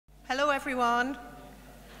everyone.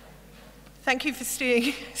 Thank you for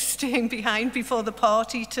staying behind before the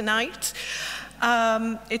party tonight.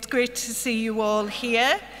 It's great to see you all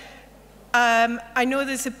here. I know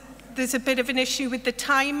there's a bit of an issue with the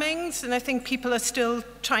timings, and I think people are still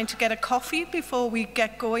trying to get a coffee before we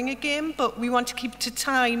get going again, but we want to keep to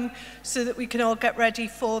time so that we can all get ready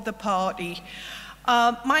for the party.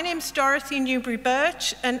 My name's Dorothy,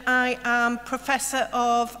 Newbury-Birch, and I am Professor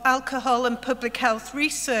of Alcohol and Public Health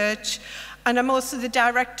Research, and I'm also the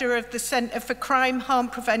Director of the Centre for Crime, Harm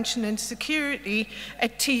Prevention and Security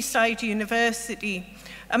at Teesside University.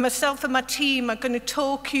 And myself and my team are going to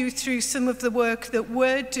talk you through some of the work that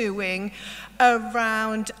we're doing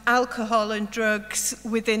around alcohol and drugs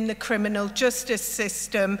within the criminal justice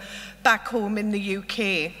system back home in the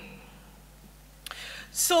UK.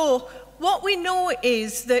 So, what we know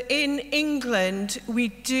is that in England, we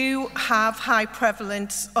do have high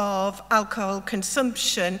prevalence of alcohol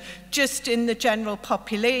consumption just in the general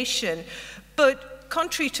population. But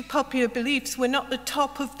contrary to popular beliefs, we're not the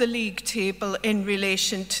top of the league table in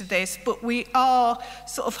relation to this, but we are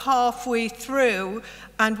sort of halfway through,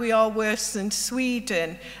 and we are worse than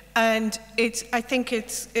Sweden. And I think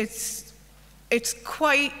it's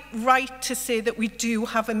quite right to say that we do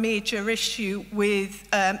have a major issue with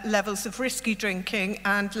levels of risky drinking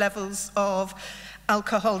and levels of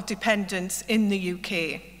alcohol dependence in the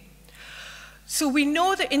UK. So we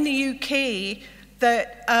know that in the UK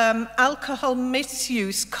that alcohol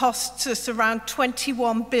misuse costs us around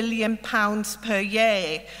 £21 billion per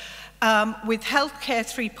year, with healthcare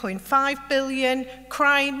 3.5 billion,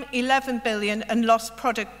 crime 11 billion, and lost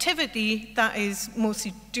productivity, that is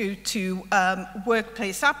mostly due to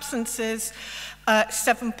workplace absences,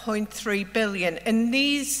 7.3 billion. And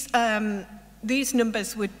these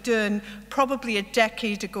numbers were done probably a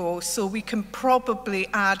decade ago, so we can probably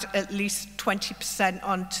add at least 20%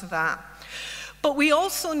 onto that. But we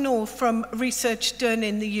also know from research done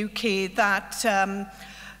in the UK that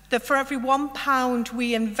for every £1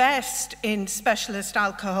 we invest in specialist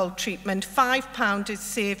alcohol treatment, £5 is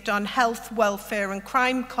saved on health, welfare and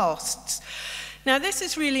crime costs. Now, this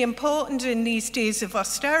is really important in these days of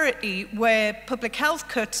austerity, where public health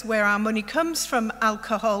cuts, where our money comes from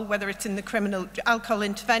alcohol, whether it's in the criminal alcohol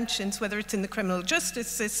interventions, whether it's in the criminal justice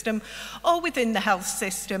system or within the health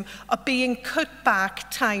system, are being cut back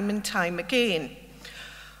time and time again.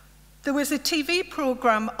 There was a TV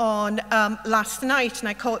programme on last night, and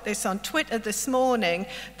I caught this on Twitter this morning,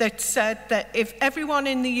 that said that if everyone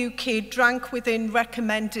in the UK drank within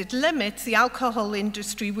recommended limits, the alcohol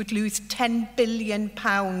industry would lose £10 billion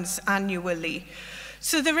annually.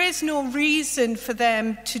 So there is no reason for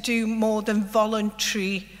them to do more than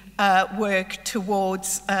voluntary work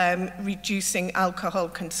towards reducing alcohol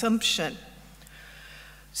consumption.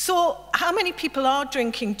 So how many people are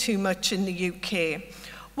drinking too much in the UK?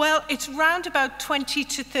 Well, it's around about 20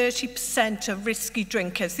 to 30% of risky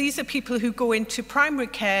drinkers. These are people who go into primary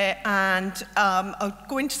care and are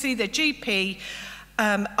going to see their GP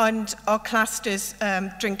and are classed as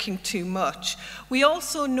drinking too much. We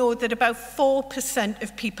also know that about 4%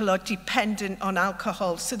 of people are dependent on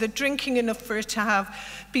alcohol, so they're drinking enough for it to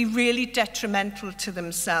be really detrimental to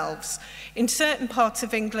themselves. In certain parts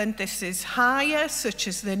of England, this is higher, such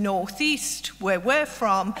as the northeast, where we're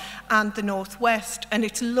from, and the northwest, and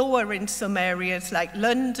it's lower in some areas like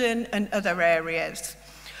London and other areas.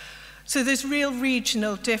 So there's real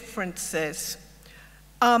regional differences.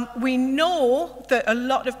 We know that a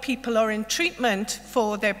lot of people are in treatment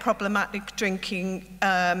for their problematic drinking,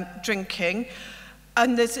 and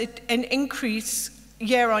there's an increase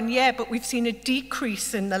year on year, but we've seen a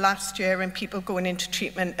decrease in the last year in people going into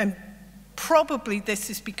treatment, and probably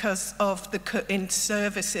this is because of the cut in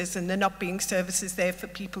services and there not being services there for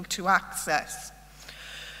people to access.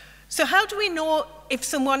 So how do we know if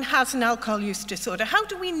someone has an alcohol use disorder? How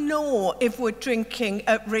do we know if we're drinking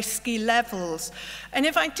at risky levels? And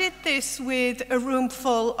if I did this with a room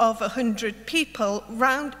full of 100 people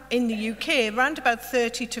in the UK, around about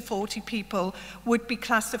 30 to 40 people would be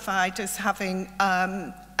classified as having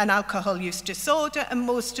an alcohol use disorder, and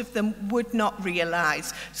most of them would not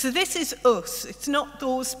realise. So this is us. It's not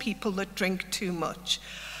those people that drink too much.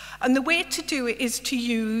 And the way to do it is to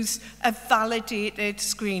use a validated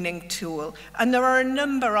screening tool. And there are a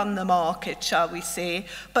number on the market, shall we say,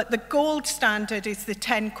 but the gold standard is the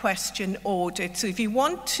 10-question audit. So if you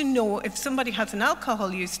want to know if somebody has an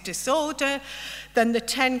alcohol use disorder, then the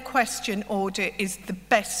 10-question audit is the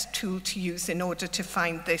best tool to use in order to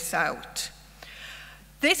find this out.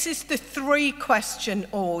 This is the 3-question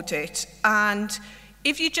audit, and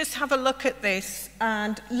If you just have a look at this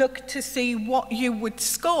and look to see what you would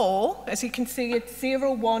score, as you can see it's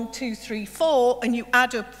 0, 1, 2, 3, 4, and you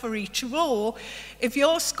add up for each row, if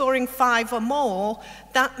you're scoring 5 or more,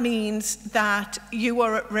 that means that you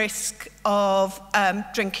are at risk of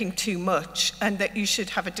drinking too much and that you should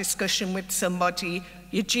have a discussion with somebody,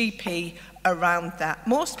 your GP, around that.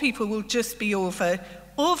 Most people will just be over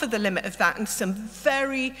the limit of that, and some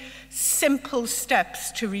very simple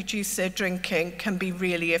steps to reduce their drinking can be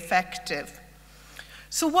really effective.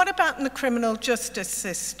 So what about in the criminal justice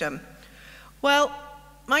system? Well,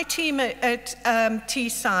 my team at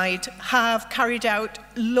Teesside have carried out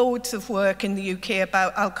loads of work in the UK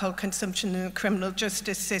about alcohol consumption in the criminal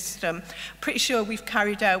justice system. Pretty sure we've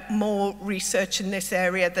carried out more research in this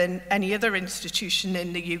area than any other institution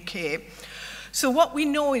in the UK. So what we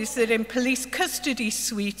know is that in police custody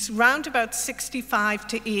suites, round about 65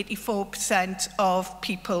 to 84% of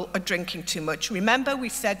people are drinking too much. Remember, we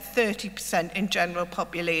said 30% in general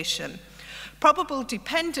population. Probable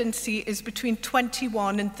dependency is between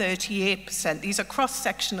 21 and 38%. These are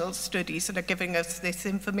cross-sectional studies that are giving us this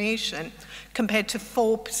information, compared to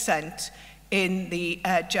 4% in the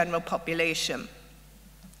general population.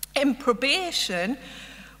 In probation,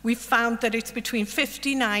 we found that it's between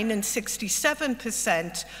 59 and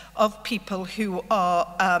 67% of people who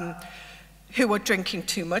are drinking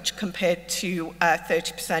too much, compared to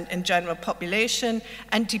 30% in general population,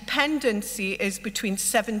 and dependency is between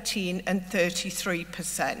 17 and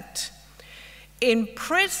 33%. In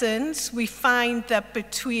prisons, we find that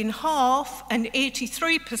between half and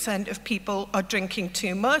 83% of people are drinking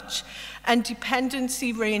too much, and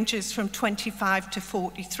dependency ranges from 25 to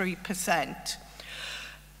 43%.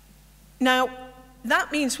 Now,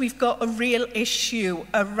 that means we've got a real issue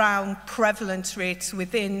around prevalence rates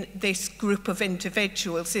within this group of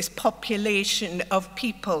individuals, this population of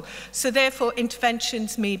people. So therefore,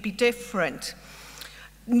 interventions may be differently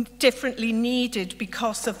needed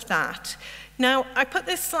because of that. Now, I put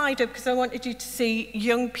this slide up because I wanted you to see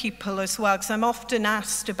young people as well, because I'm often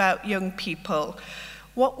asked about young people.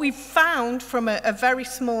 What we've found from a very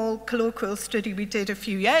small colloquial study we did a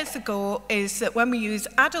few years ago is that when we use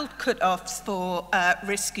adult cut-offs for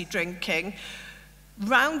risky drinking,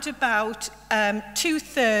 round about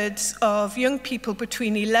 2/3 of young people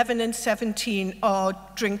between 11 and 17 are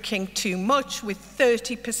drinking too much, with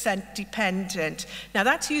 30% dependent. Now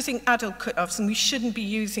that's using adult cut-offs, and we shouldn't be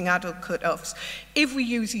using adult cut-offs. If we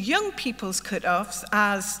use young people's cut-offs,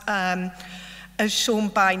 as shown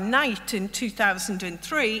by Knight in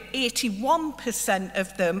 2003, 81%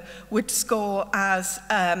 of them would score as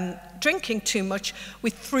drinking too much,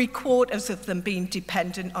 with 3/4 of them being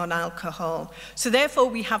dependent on alcohol. So therefore,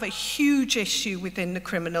 we have a huge issue within the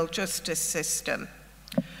criminal justice system.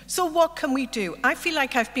 So what can we do? I feel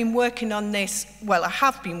like I've been working on this, well, I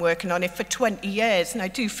have been working on it for 20 years, and I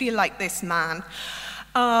do feel like this man.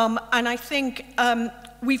 And I think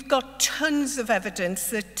we've got tons of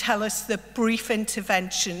evidence that tell us that brief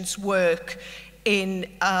interventions work in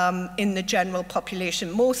the general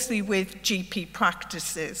population, mostly with GP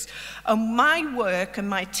practices. And my work and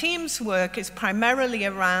my team's work is primarily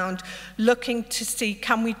around looking to see,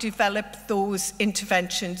 can we develop those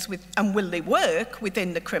interventions and will they work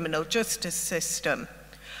within the criminal justice system?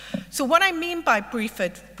 So what I mean by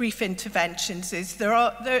brief interventions is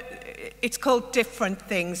it's called different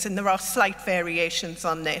things, and there are slight variations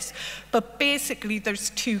on this. But basically, there's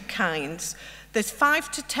two kinds. There's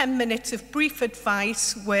 5 to 10 minutes of brief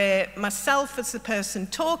advice where myself, as the person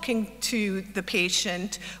talking to the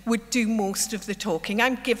patient, would do most of the talking.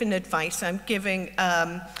 I'm giving advice. I'm giving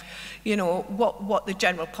you know, what the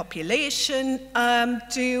general population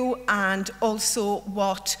do, and also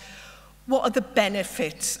what are the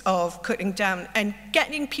benefits of cutting down, and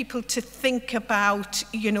getting people to think about,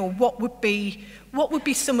 you know, what would be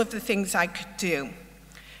some of the things I could do.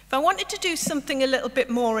 If I wanted to do something a little bit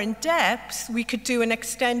more in depth, we could do an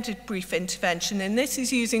extended brief intervention, and this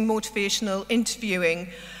is using motivational interviewing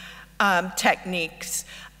techniques.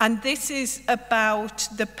 And this is about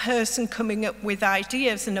the person coming up with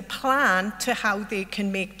ideas and a plan to how they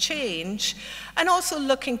can make change, and also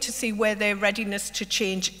looking to see where their readiness to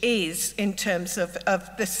change is in terms of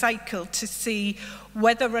the cycle, to see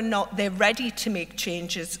whether or not they're ready to make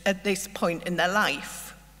changes at this point in their life.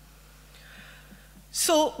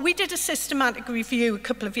 So we did a systematic review a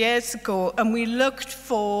couple of years ago, and we looked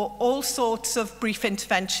for all sorts of brief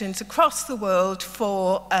interventions across the world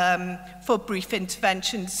for brief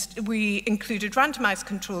interventions. We included randomized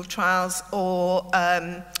controlled trials or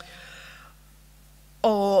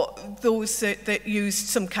those that used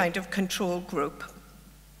some kind of control group.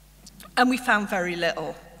 And we found very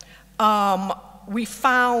little. we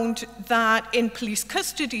found that in police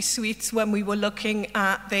custody suites, when we were looking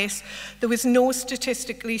at this, there was no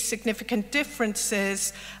statistically significant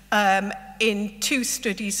differences in 2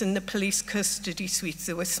 studies in the police custody suites.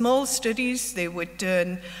 They were small studies, they were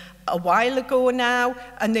done a while ago now,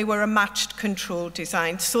 and they were a matched control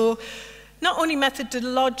design. So not only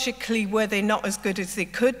methodologically were they not as good as they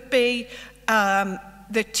could be,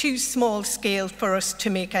 they're too small scale for us to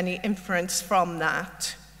make any inference from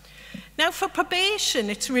that. Now for probation,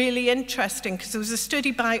 it's really interesting because there was a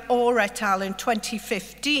study by Orr et al. In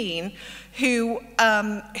 2015 who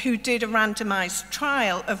did a randomized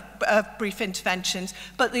trial of brief interventions,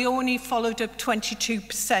 but they only followed up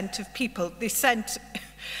 22% of people. They sent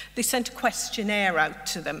a questionnaire out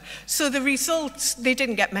to them. So the results, they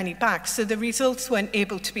didn't get many back, so the results weren't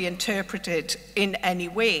able to be interpreted in any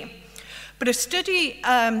way. But a study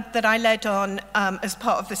that I led on as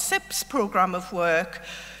part of the SIPS program of work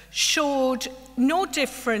showed no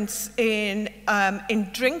difference in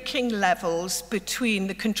drinking levels between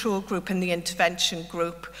the control group and the intervention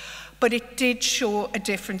group, but it did show a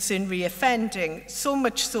difference in reoffending, so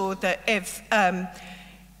much so that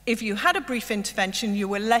if you had a brief intervention, you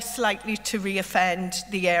were less likely to reoffend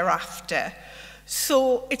the year after.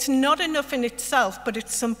 So it's not enough in itself, but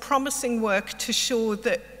it's some promising work to show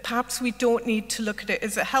that perhaps we don't need to look at it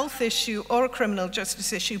as a health issue or a criminal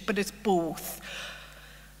justice issue, but as both.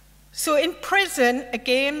 So in prison,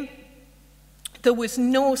 again, there was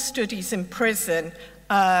no studies in prison,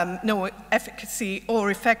 no efficacy or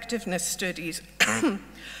effectiveness studies. And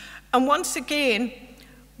once again,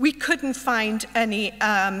 we couldn't find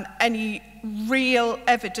any real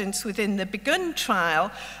evidence within the Begun trial,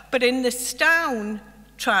 but in the Stein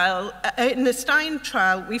trial,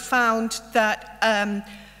 we found that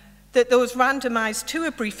that those randomized to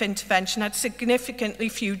a brief intervention had significantly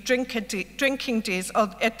few drinking days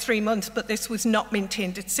at 3 months, but this was not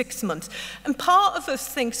maintained at 6 months. And part of us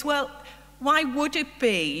thinks, well, why would it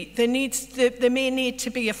be? There may need to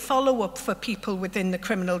be a follow-up for people within the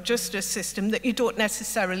criminal justice system that you don't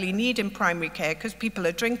necessarily need in primary care because people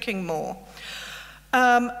are drinking more.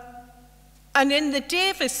 And in the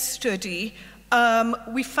Davis study,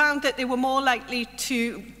 we found that they were more likely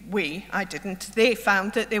to, they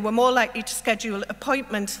found that they were more likely to schedule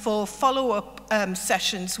appointments for follow-up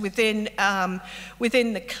sessions within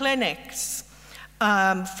the clinics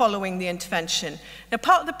following the intervention. Now,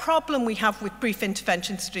 part of the problem we have with brief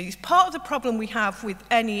intervention studies, part of the problem we have with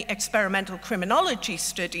any experimental criminology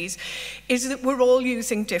studies is that we're all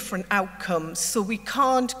using different outcomes. So we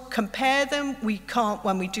can't compare them, we can't,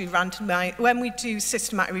 when we do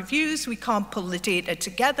systematic reviews, we can't pull the data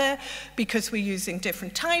together because we're using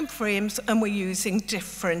different time frames and we're using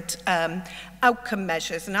different outcome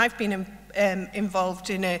measures. And I've been involved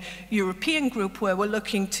in a European group where we're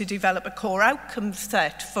looking to develop a core outcome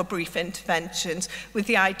set for brief interventions with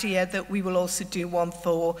the idea that we will also do one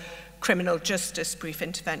for criminal justice brief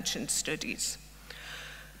intervention studies.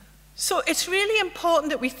 So it's really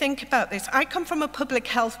important that we think about this. I come from a public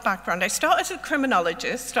health background. I started as a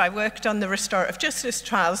criminologist. I worked on the restorative justice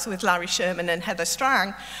trials with Larry Sherman and Heather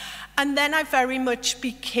Strang. And then I very much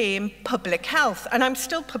became public health. And I'm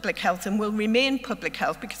still public health and will remain public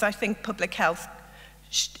health because I think public health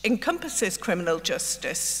encompasses criminal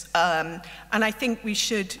justice. And I think we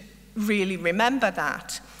should really remember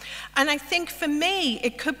that. And I think for me,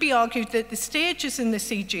 it could be argued that the stages in the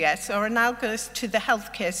CGS are analogous to the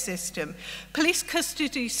healthcare system. Police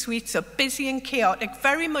custody suites are busy and chaotic,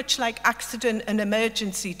 very much like accident and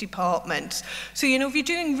emergency departments. So, you know, if you're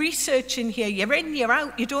doing research in here, you're in, you're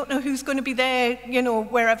out, you don't know who's going to be there, you know,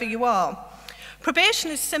 wherever you are. Probation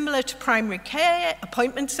is similar to primary care,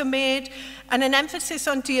 appointments are made, and an emphasis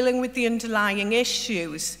on dealing with the underlying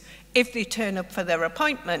issues if they turn up for their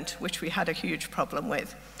appointment, which we had a huge problem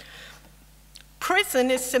with. Prison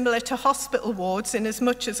is similar to hospital wards in as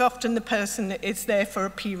much as often the person is there for a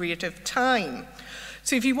period of time.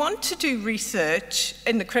 So if you want to do research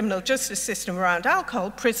in the criminal justice system around alcohol,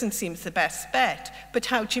 prison seems the best bet. But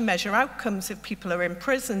how do you measure outcomes if people are in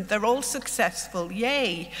prison? They're all successful,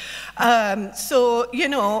 yay. So, you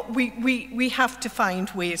know, we have to find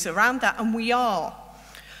ways around that, and we are.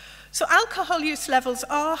 So alcohol use levels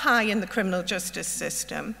are high in the criminal justice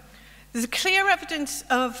system. There's clear evidence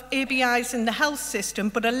of ABIs in the health system,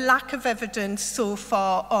 but a lack of evidence so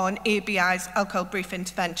far on ABIs, alcohol brief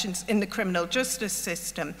interventions, in the criminal justice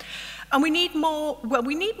system. And we need more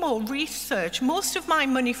research. Most of my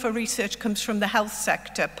money for research comes from the health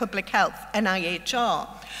sector, public health, NIHR.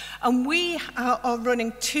 And we are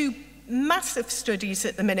running two massive studies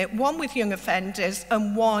at the minute, one with young offenders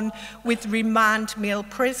and one with remand male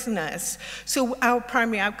prisoners. So our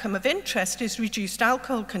primary outcome of interest is reduced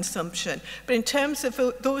alcohol consumption. But in terms of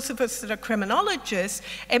those of us that are criminologists,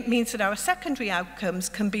 it means that our secondary outcomes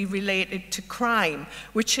can be related to crime,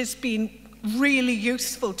 which has been really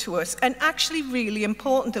useful to us and actually really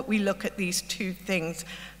important that we look at these two things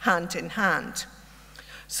hand in hand.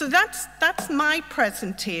 So that's my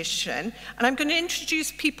presentation, and I'm going to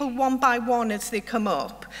introduce people one by one as they come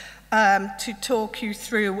up to talk you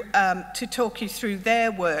through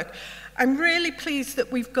their work. I'm really pleased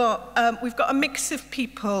that we've got a mix of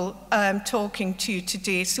people talking to you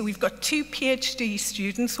today. So we've got 2 PhD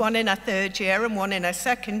students, one in a 3rd year and one in a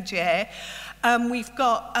 2nd year. We've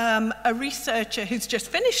got a researcher who's just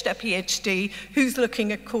finished a PhD who's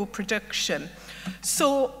looking at co-production.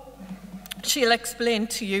 So she'll explain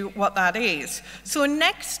to you what that is. So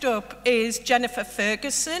next up is Jennifer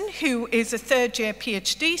Ferguson, who is a 3rd year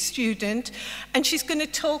PhD student, and she's going to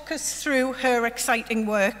talk us through her exciting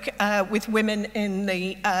work with women in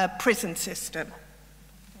the prison system.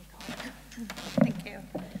 Thank you.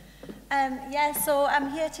 Yeah, so I'm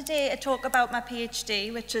here today to talk about my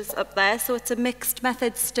PhD, which is up there. So it's a mixed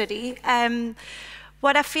method study.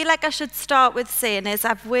 What I feel like I should start with saying is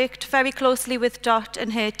I've worked very closely with Dot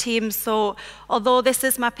and her team, so although this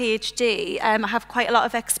is my PhD, I have quite a lot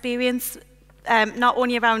of experience, not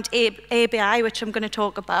only around ABI, which I'm going to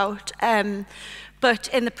talk about, but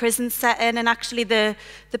in the prison setting. And actually the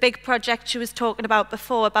big project she was talking about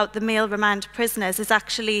before, about the male remand prisoners, is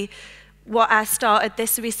actually what I started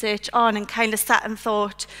this research on, and kind of sat and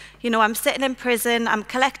thought, you know, I'm sitting in prison, I'm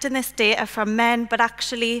collecting this data from men, but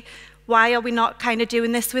actually, why are we not kind of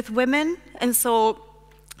doing this with women? And so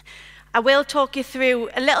I will talk you through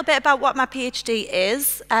a little bit about what my PhD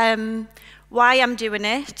is, why I'm doing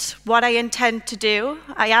it, what I intend to do.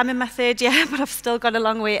 I am in my 3rd year, but I've still got a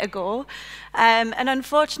long way to go. And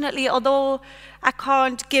unfortunately, although I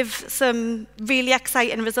can't give some really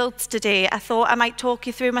exciting results today, I thought I might talk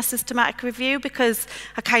you through my systematic review because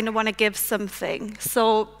I kind of want to give something.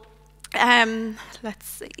 So let's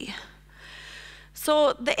see.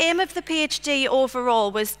 So the aim of the PhD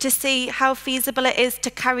overall was to see how feasible it is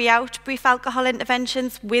to carry out brief alcohol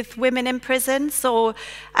interventions with women in prison. So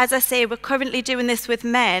as I say, we're currently doing this with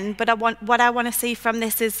men, but what I want to see from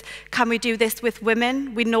this is, can we do this with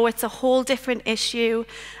women? We know it's a whole different issue,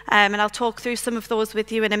 and I'll talk through some of those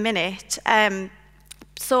with you in a minute.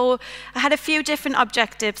 So I had a few different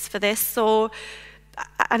objectives for this. So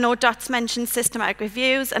I know Dot's mentioned systematic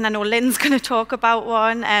reviews, and I know Lynn's going to talk about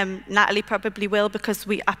one. Natalie probably will, because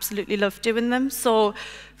we absolutely love doing them. So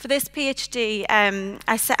for this PhD,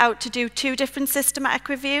 I set out to do 2 different systematic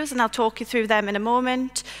reviews, and I'll talk you through them in a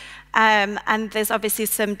moment. And there's obviously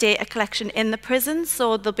some data collection in the prison,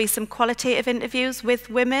 so there'll be some qualitative interviews with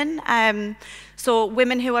women. So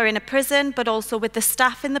women who are in a prison, but also with the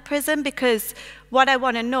staff in the prison, because what I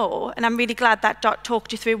want to know, and I'm really glad that Dot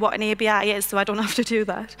talked you through what an ABI is, so I don't have to do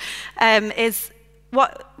that,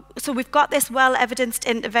 so we've got this well-evidenced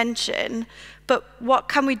intervention, but what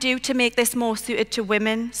can we do to make this more suited to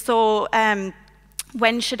women? So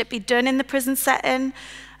when should it be done in the prison setting?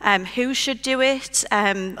 Who should do it?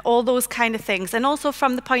 All those kind of things. And also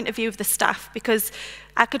from the point of view of the staff, because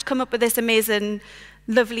I could come up with this amazing,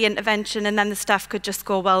 lovely intervention, and then the staff could just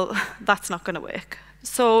go, well, that's not going to work.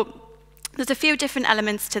 So there's a few different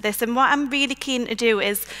elements to this, and what I'm really keen to do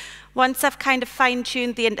is, once I've kind of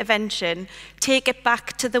fine-tuned the intervention, take it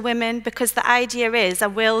back to the women, because the idea is I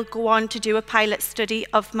will go on to do a pilot study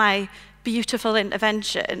of my beautiful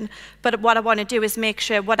intervention, but what I want to do is make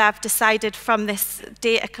sure what I've decided from this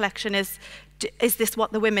data collection is this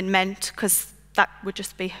what the women meant, because that would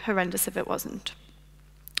just be horrendous if it wasn't.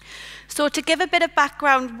 So to give a bit of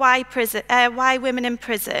background, why women in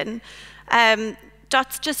prison,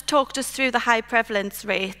 Dot's just talked us through the high prevalence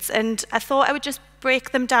rates, and I thought I would just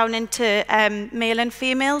break them down into male and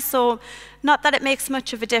female. So not that it makes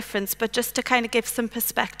much of a difference, but just to kind of give some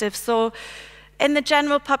perspective. So in the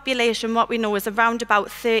general population, what we know is around about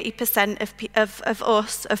 30%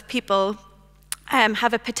 of people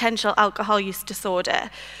have a potential alcohol use disorder.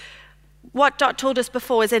 What Dot told us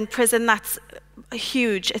before is in prison, that's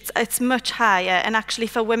huge. It's much higher, and actually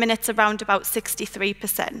for women, it's around about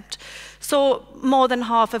 63%. So more than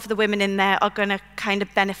half of the women in there are going to kind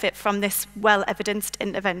of benefit from this well-evidenced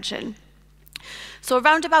intervention. So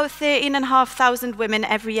around about 13,500 women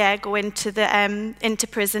every year go into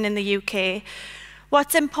prison in the UK.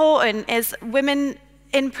 What's important is women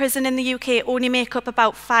in prison in the UK only make up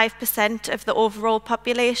about 5% of the overall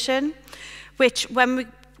population, which when we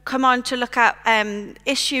come on to look at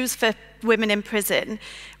issues for women in prison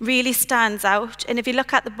really stands out. And if you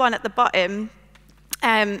look at the one at the bottom,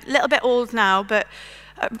 a little bit old now, but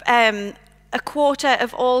a quarter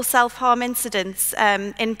of all self-harm incidents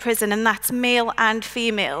in prison, and that's male and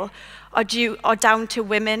female, are down to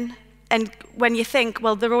women. And when you think,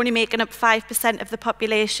 well, they're only making up 5% of the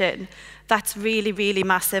population, that's really, really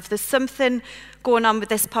massive. There's something going on with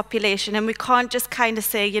this population, and we can't just kind of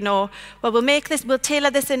say, you know, well, we'll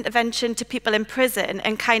tailor this intervention to people in prison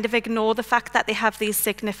and kind of ignore the fact that they have these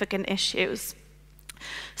significant issues.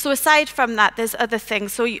 So aside from that, there's other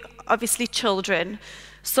things. So obviously children.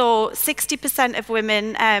 So 60% of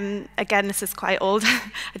women, again, this is quite old.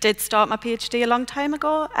 I did start my PhD a long time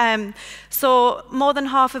ago. So more than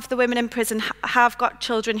half of the women in prison have got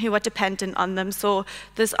children who are dependent on them. So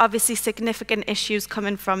there's obviously significant issues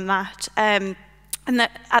coming from that. And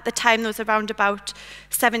that at the time, there was around about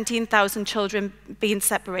 17,000 children being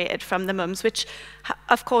separated from the mums, which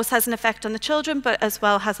of course has an effect on the children, but as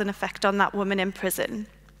well has an effect on that woman in prison.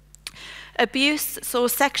 Abuse, so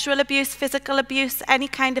sexual abuse, physical abuse, any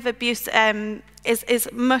kind of abuse is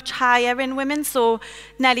much higher in women. So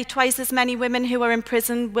nearly twice as many women who are in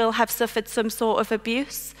prison will have suffered some sort of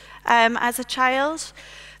abuse as a child.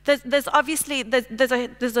 There's obviously,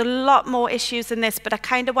 there's a lot more issues in this, but I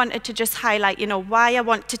kind of wanted to just highlight, you know, why I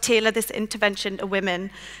want to tailor this intervention to women.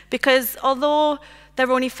 Because although they're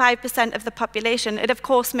only 5% of the population, it of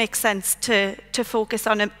course makes sense to focus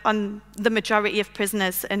on the majority of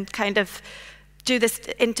prisoners and kind of do this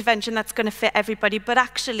intervention that's going to fit everybody. But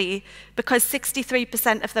actually, because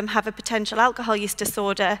 63% of them have a potential alcohol use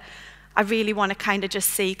disorder, I really want to kind of just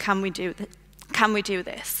see, can we do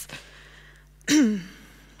this?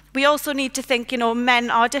 We also need to think, you know,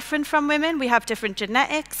 men are different from women. We have different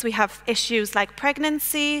genetics. We have issues like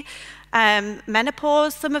pregnancy,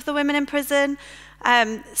 menopause, some of the women in prison.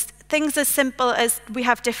 Things as simple as we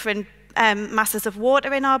have different masses of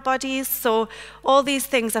water in our bodies. So all these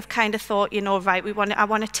things I've kind of thought, you know, right, I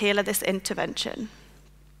want to tailor this intervention.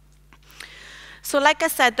 So like I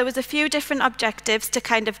said, there was a few different objectives to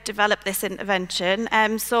kind of develop this intervention.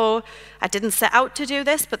 So I didn't set out to do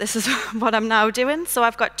this, but this is what I'm now doing. So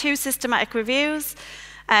I've got 2 systematic reviews.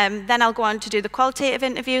 Then I'll go on to do the qualitative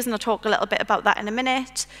interviews, and I'll talk a little bit about that in a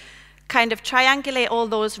minute. Kind of triangulate all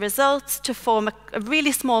those results to form a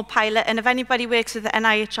really small pilot. And if anybody works with the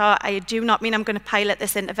NIHR, I do not mean I'm going to pilot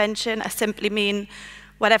this intervention. I simply mean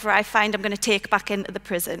whatever I find I'm going to take back into the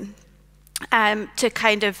prison. To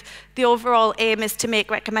kind of, the overall aim is to make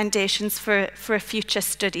recommendations for a future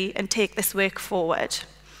study and take this work forward.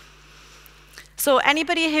 So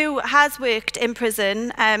anybody who has worked in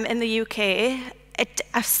prison in the UK,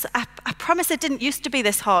 I promise it didn't used to be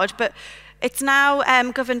this hard, but it's now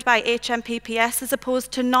governed by HMPPS as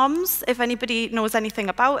opposed to NOMS, if anybody knows anything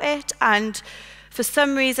about it. And for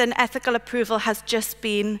some reason, ethical approval has just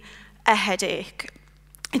been a headache.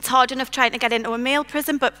 It's hard enough trying to get into a male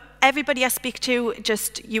prison, but everybody I speak to,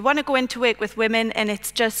 you want to go into work with women, and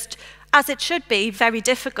it's just, as it should be, very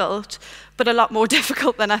difficult, but a lot more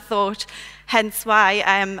difficult than I thought. Hence why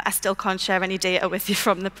I still can't share any data with you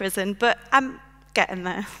from the prison, but I'm getting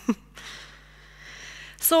there.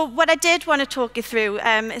 So what I did want to talk you through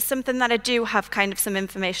is something that I do have kind of some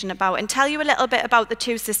information about, and tell you a little bit about the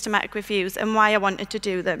 2 systematic reviews and why I wanted to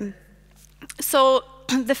do them. So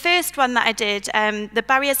the first one that I did, the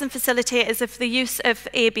barriers and facilitators of the use of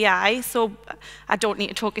ABI, so I don't need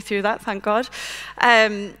to talk you through that, thank God,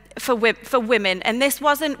 for women. And this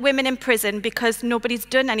wasn't women in prison because nobody's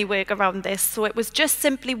done any work around this, so it was just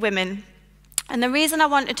simply women. And the reason I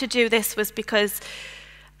wanted to do this was because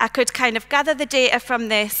I could kind of gather the data from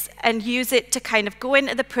this and use it to kind of go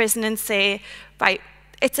into the prison and say, right,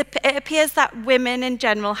 it appears that women in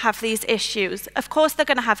general have these issues. Of course, they're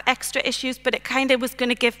going to have extra issues, but it kind of was going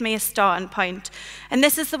to give me a starting point. And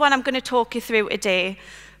this is the one I'm going to talk you through today.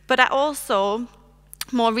 But I also,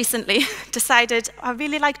 more recently, decided I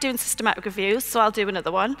really like doing systematic reviews, so I'll do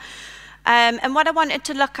another one. And what I wanted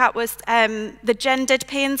to look at was the gendered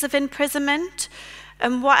pains of imprisonment.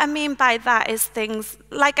 And what I mean by that is things,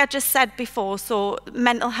 like I just said before, so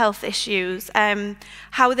mental health issues,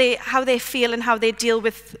 how they feel and how they deal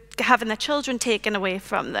with having their children taken away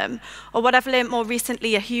from them. Or what I've learned more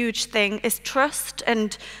recently, a huge thing, is trust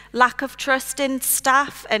and lack of trust in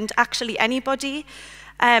staff and actually anybody.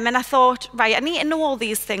 And I thought, right, I need to know all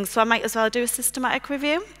these things, so I might as well do a systematic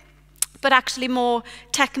review. But actually more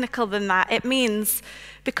technical than that. It means,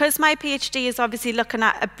 because my PhD is obviously looking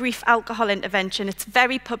at a brief alcohol intervention, it's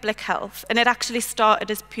very public health, and it actually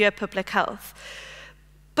started as pure public health.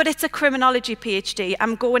 but it's a criminology PhD.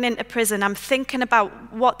 I'm going into prison. I'm thinking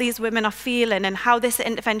about what these women are feeling and how this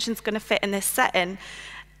intervention is going to fit in this setting.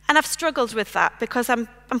 And I've struggled with that because I'm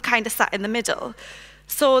kind of sat in the middle.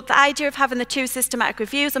 So the idea of having the two systematic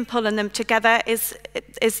reviews and pulling them together is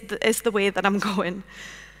the way that I'm going.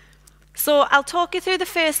 So I'll talk you through the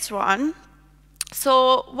first one.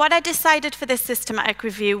 So what I decided for this systematic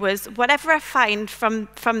review was whatever I find from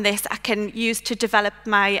this, I can use to develop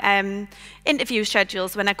my interview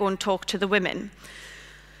schedules when I go and talk to the women.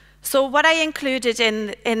 So what I included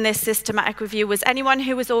in this systematic review was anyone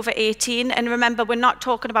who was over 18, and remember, we're not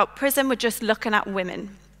talking about prison, we're just looking at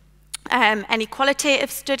women. Any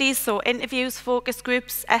qualitative studies, so interviews, focus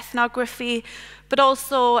groups, ethnography, but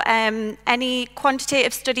also any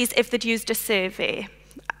quantitative studies if they'd used a survey.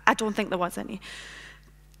 I don't think there was any,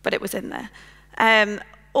 but it was in there.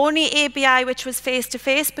 Only ABI, which was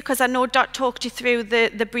face-to-face, because I know Dot talked you through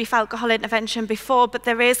the brief alcohol intervention before, but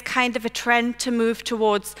there is kind of a trend to move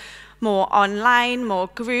towards more online, more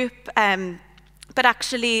group, but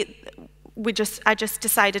actually, I just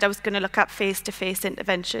decided I was going to look at face-to-face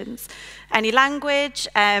interventions. Any language,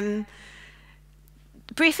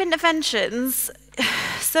 brief interventions,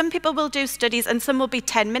 some people will do studies and some will be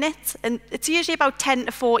 10 minutes, and it's usually about 10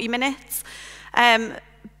 to 40 minutes.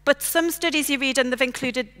 But some studies you read and they've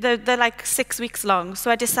included, they're like 6 weeks long.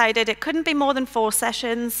 So I decided it couldn't be more than 4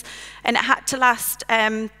 sessions and it had to last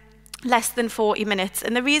less than 40 minutes.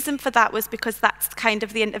 And the reason for that was because that's kind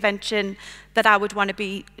of the intervention that I would want to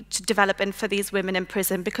be developing for these women in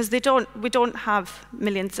prison, because we don't have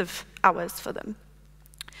millions of hours for them.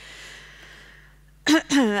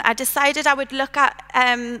 I decided I would look at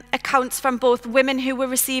accounts from both women who were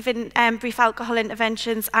receiving brief alcohol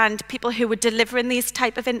interventions and people who were delivering these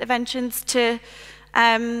type of interventions to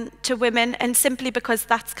women, and simply because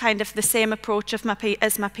that's kind of the same approach as my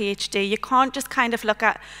PhD. You can't just kind of look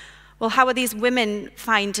at, well, how are these women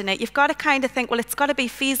finding it? You've got to kind of think, well, it's got to be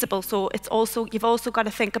feasible, so you've also got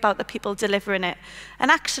to think about the people delivering it,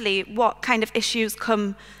 and actually what kind of issues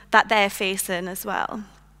come that they're facing as well.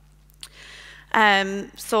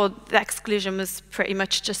 So the exclusion was pretty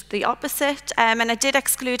much just the opposite. And I did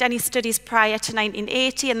exclude any studies prior to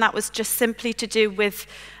 1980, and that was just simply to do with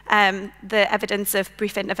the evidence of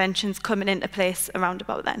brief interventions coming into place around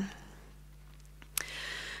about then.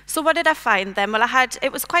 So what did I find then? Well,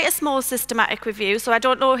 it was quite a small systematic review, so I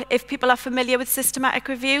don't know if people are familiar with systematic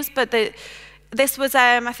reviews, but this was,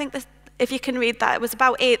 I think, if you can read that, it was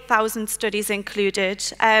about 8,000 studies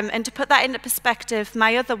included. And to put that into perspective,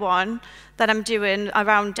 my other one that I'm doing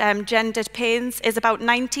around gendered pains is about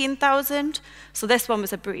 19,000. So this one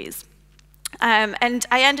was a breeze. And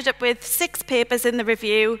I ended up with 6 papers in the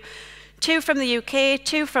review, 2 from the UK,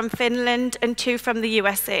 2 from Finland, and 2 from the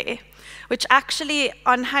USA, which actually,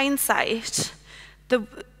 on hindsight,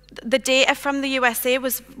 the data from the USA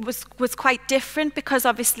was quite different, because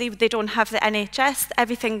obviously they don't have the NHS.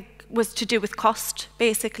 Everything was to do with cost,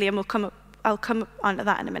 basically, and I'll come on to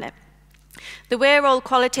that in a minute. They were all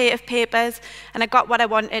qualitative papers, and I got what I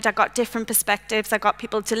wanted. I got different perspectives. I got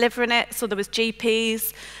people delivering it, so there was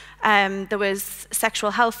GPs, there was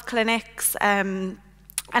sexual health clinics, and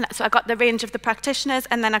so I got the range of the practitioners,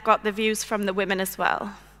 and then I got the views from the women as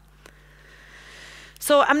well.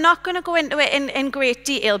 So I'm not going to go into it in great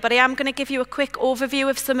detail, but I am going to give you a quick overview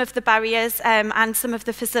of some of the barriers and some of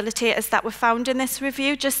the facilitators that were found in this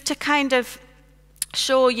review, just to kind of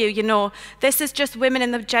show you, you know, this is just women in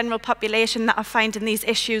the general population that are finding these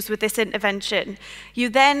issues with this intervention. You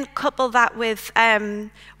then couple that with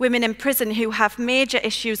women in prison who have major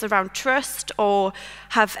issues around trust or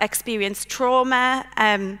have experienced trauma.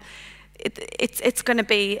 It's going to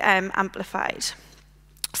be amplified.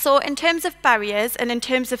 So in terms of barriers and in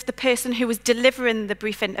terms of the person who was delivering the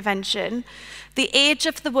brief intervention, the age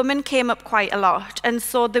of the woman came up quite a lot. And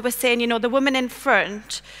so they were saying, you know, the woman in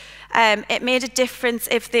front, it made a difference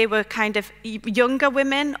if they were kind of younger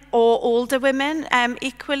women or older women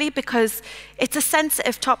equally, because it's a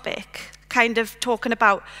sensitive topic, kind of talking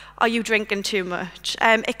about, are you drinking too much?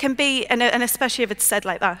 It can be, and especially if it's said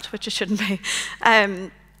like that, which it shouldn't be.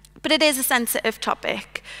 But it is a sensitive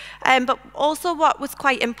topic. But also what was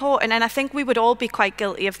quite important, and I think we would all be quite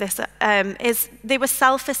guilty of this, is they were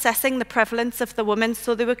self-assessing the prevalence of the woman.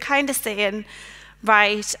 So they were kind of saying,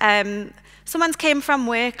 right, someone's came from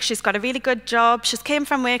work, she's got a really good job, she's came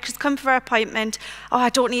from work, she's come for her appointment, oh, I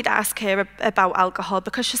don't need to ask her about alcohol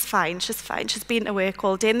because she's fine, she's been to work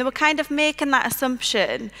all day. And they were kind of making that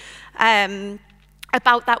assumption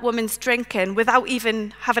about that woman's drinking without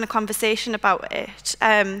even having a conversation about it.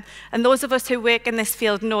 And those of us who work in this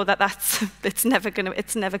field know that it's never going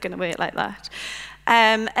to work like that.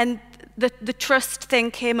 And the trust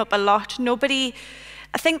thing came up a lot. Nobody,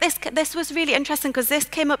 I think this was really interesting because this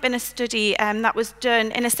came up in a study that was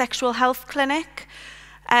done in a sexual health clinic.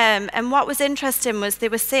 And what was interesting was they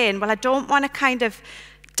were saying, well, I don't want to kind of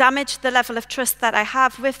damage the level of trust that I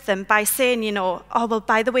have with them by saying, you know, oh, well,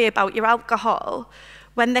 by the way, about your alcohol,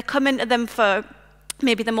 when they're coming to them for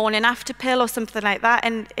maybe the morning after pill or something like that,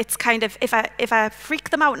 and it's kind of, if I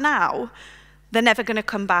freak them out now, they're never going to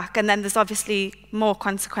come back, and then there's obviously more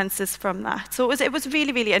consequences from that. So it was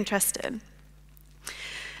really, really interesting.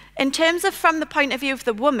 In terms of from the point of view of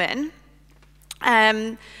the woman,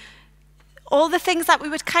 all the things that we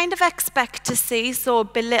would kind of expect to see, so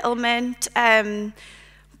belittlement.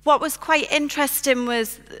 What was quite interesting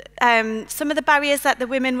was some of the barriers that the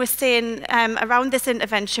women were saying around this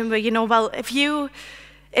intervention were, you know, well,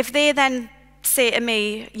 if they then say to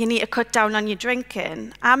me, you need to cut down on your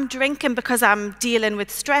drinking, I'm drinking because I'm dealing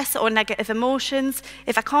with stress or negative emotions.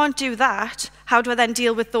 If I can't do that, how do I then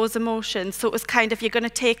deal with those emotions? So it was kind of, you're going to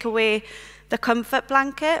take away the comfort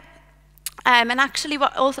blanket. And actually,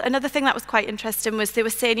 another thing that was quite interesting was they were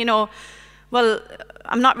saying, you know, well,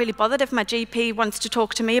 I'm not really bothered if my GP wants to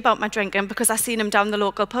talk to me about my drinking because I seen him down the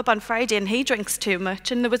local pub on Friday and he drinks too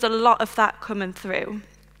much. And there was a lot of that coming through.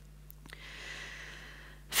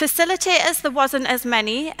 Facilitators, there wasn't as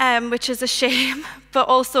many, which is a shame, but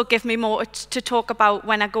also give me more to talk about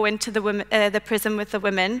when I go into the prison with the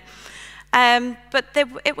women. But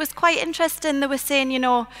it was quite interesting. They were saying, you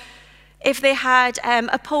know, if they had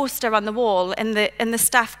a poster on the wall and the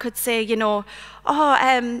staff could say, you know, oh,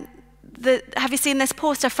 have you seen this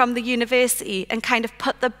poster from the university, and kind of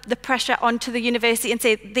put the pressure onto the university and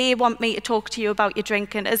say, they want me to talk to you about your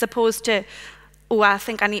drinking, as opposed to, oh, I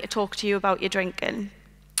think I need to talk to you about your drinking.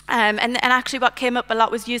 And actually what came up a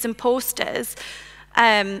lot was using posters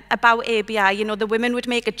about ABI. You know, the women would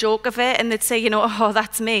make a joke of it and they'd say, you know, oh,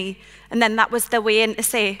 that's me. And then that was their way in to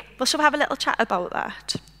say, well, shall we have a little chat about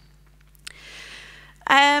that?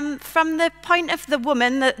 From the point of the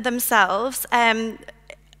woman themselves,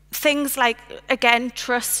 things like, again,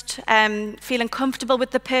 trust, feeling comfortable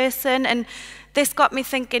with the person. And this got me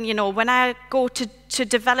thinking, you know, when I go to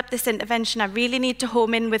develop this intervention, I really need to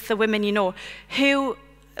home in with the women, you know, who,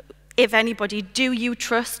 if anybody, do you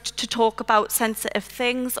trust to talk about sensitive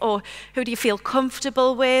things, or who do you feel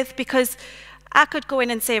comfortable with? Because I could go in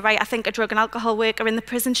and say, right, I think a drug and alcohol worker in the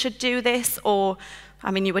prison should do this, or, I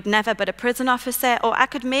mean, you would never, but a prison officer, or I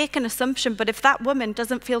could make an assumption, but if that woman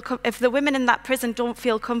doesn't feel, if the women in that prison don't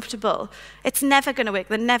feel comfortable, it's never going to work,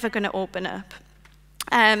 they're never going to open up.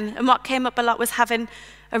 And what came up a lot was having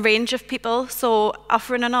a range of people, so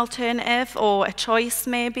offering an alternative or a choice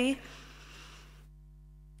maybe.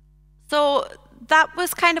 So that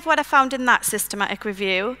was kind of what I found in that systematic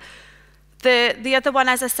review. The other one,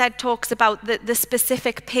 as I said, talks about the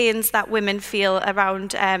specific pains that women feel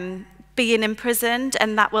around being imprisoned,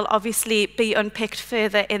 and that will obviously be unpicked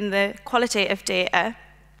further in the qualitative data.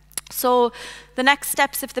 So the next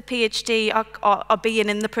steps of the PhD are being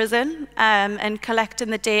in the prison and collecting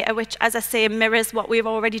the data, which, as I say, mirrors what we're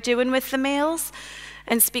already doing with the males,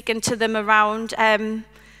 and speaking to them around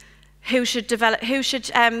who should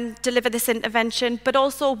deliver this intervention, but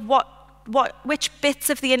also which bits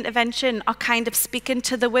of the intervention are kind of speaking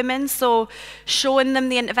to the women. So showing them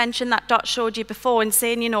the intervention that Dot showed you before and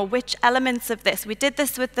saying, you know, which elements of this. We did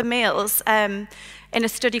this with the males in a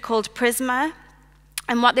study called Prisma.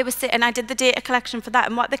 And what they were saying, and I did the data collection for that,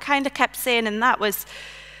 and what they kind of kept saying in that was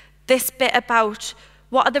this bit about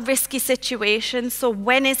what are the risky situations. So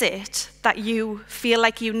when is it that you feel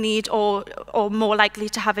like you need or more likely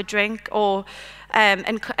to have a drink, or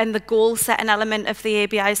and the goal setting element of the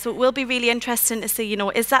ABI. So it will be really interesting to see, you know,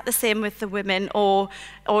 is that the same with the women, or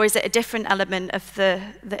is it a different element of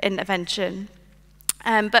the intervention?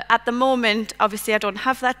 But at the moment, obviously, I don't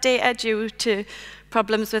have that data due to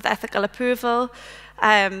problems with ethical approval,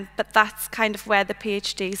 but that's kind of where the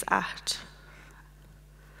PhD's at.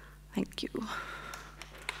 Thank you.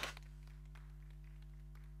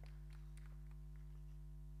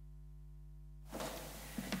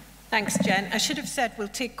 Thanks, Jen. I should have said we'll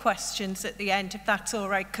take questions at the end, if that's all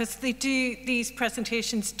right, because these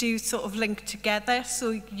presentations do sort of link together,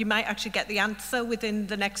 so you might actually get the answer within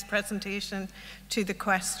the next presentation to the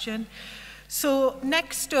question. So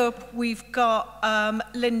next up, we've got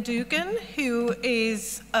Lynn Dougan, who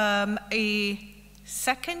is a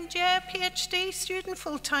second-year PhD student,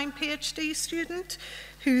 full-time PhD student,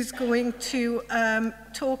 who's going to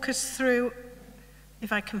talk us through,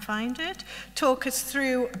 if I can find it, talk us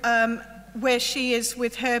through where she is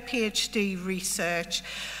with her PhD research.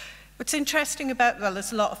 What's interesting about, well,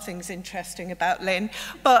 there's a lot of things interesting about Lynn,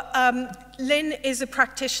 but Lynn is a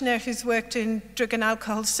practitioner who's worked in drug and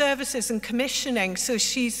alcohol services and commissioning, so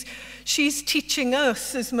she's teaching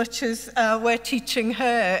us as much as we're teaching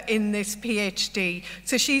her in this PhD.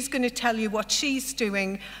 So she's going to tell you what she's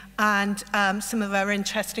doing and some of her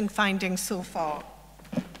interesting findings so far.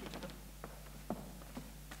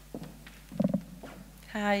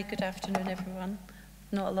 Hi, good afternoon, everyone.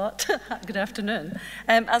 Not a lot. Good afternoon.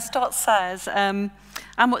 As Dot says, I'm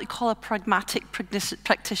what you call a pragmatic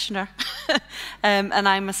practitioner, and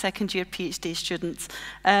I'm a second-year PhD student.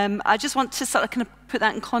 I just want to sort of kind of put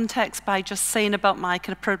that in context by just saying about my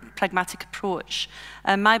kind of pragmatic approach.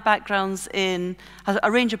 My background's in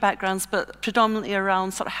a range of backgrounds, but predominantly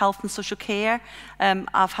around sort of health and social care.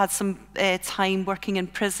 I've had some time working in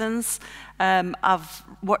prisons. I've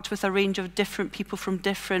worked with a range of different people from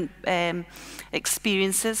different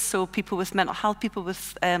experiences, so people with mental health, people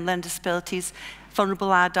with learning disabilities,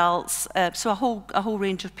 vulnerable adults, so a whole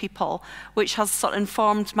range of people, which has sort of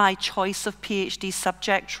informed my choice of PhD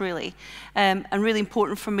subject, really. And really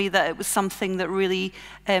important for me that it was something that really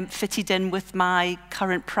fitted in with my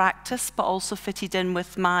current practice, but also fitted in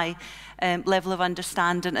with my level of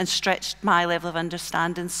understanding and stretched my level of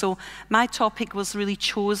understanding. So my topic was really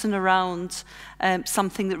chosen around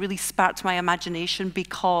something that really sparked my imagination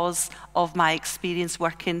because of my experience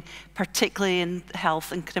working particularly in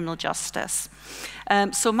health and criminal justice.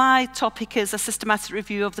 So my topic is a systematic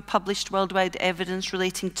review of the published worldwide evidence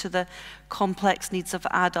relating to the complex needs of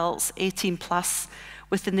adults 18 plus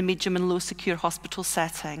within the medium and low secure hospital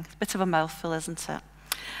setting. A bit of a mouthful, isn't it?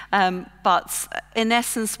 But in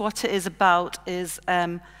essence, what it is about is,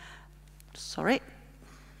 sorry,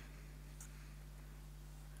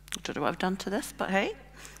 I don't know what I've done to this, but hey,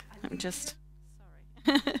 let me just,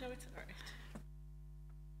 sorry. No, it's all right.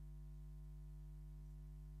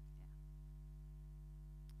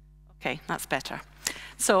 Okay, that's better.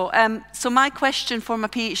 So, so my question for my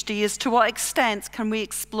PhD is, to what extent can we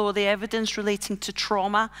explore the evidence relating to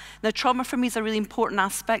trauma? Now, trauma for me is a really important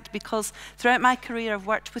aspect because throughout my career I've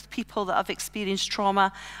worked with people that have experienced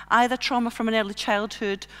trauma, either trauma from an early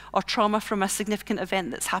childhood or trauma from a significant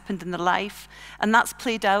event that's happened in their life, and that's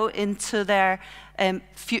played out into their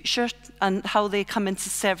future and how they come into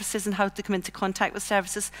services and how they come into contact with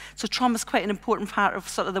services. So trauma is quite an important part of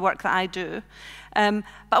sort of the work that I do. But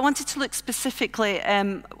I wanted to look specifically,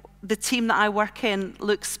 the team that I work in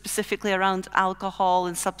looks specifically around alcohol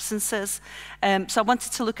and substances. So I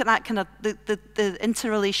wanted to look at that kind of the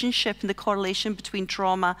interrelationship and the correlation between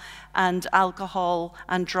trauma and alcohol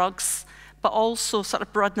and drugs, but also sort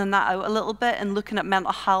of broadening that out a little bit and looking at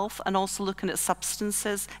mental health and also looking at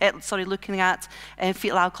substances, looking at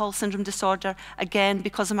fetal alcohol syndrome disorder. Again,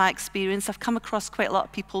 because of my experience, I've come across quite a lot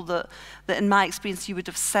of people that in my experience you would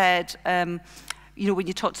have said, you know, when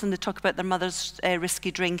you talk to them, they talk about their mother's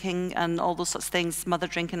risky drinking and all those sorts of things, mother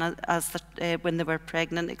drinking when they were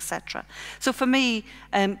pregnant, etc. So for me,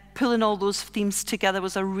 pulling all those themes together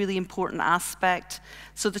was a really important aspect.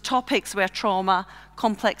 So the topics were trauma,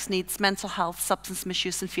 complex needs, mental health, substance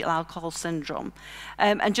misuse, and fetal alcohol syndrome.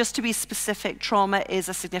 And just to be specific, trauma is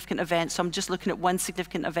a significant event, so I'm just looking at one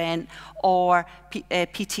significant event, or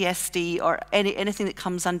PTSD, or anything that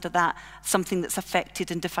comes under that, something that's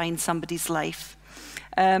affected and defined somebody's life.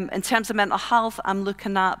 In terms of mental health, I'm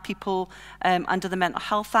looking at people under the Mental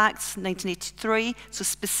Health Act, 1983, so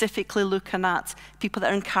specifically looking at people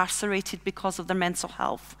that are incarcerated because of their mental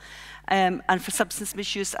health. And for substance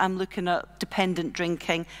misuse, I'm looking at dependent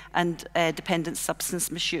drinking and dependent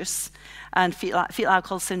substance misuse. And fetal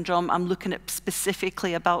alcohol syndrome, I'm looking at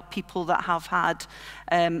specifically about people that have had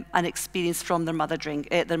an experience from their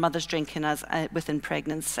mother's drinking within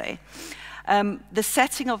pregnancy. The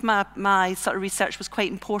setting of my sort of research was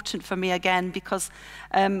quite important for me again because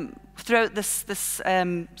throughout this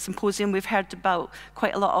symposium we've heard about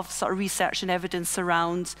quite a lot of sort of research and evidence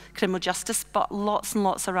around criminal justice, but lots and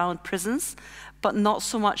lots around prisons, but not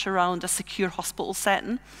so much around a secure hospital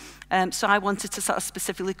setting. So I wanted to sort of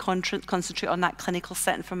specifically concentrate on that clinical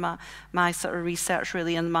setting for my sort of research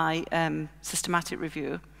really and my systematic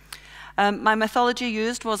review. My methodology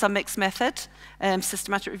used was a mixed method,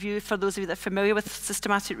 systematic review. For those of you that are familiar with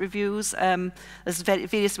systematic reviews, there's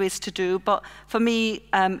various ways to do, but for me,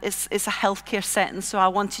 it's a healthcare setting, so I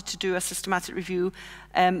wanted to do a systematic review.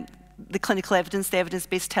 The clinical evidence, the evidence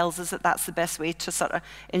base tells us that that's the best way to sort of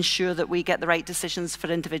ensure that we get the right decisions for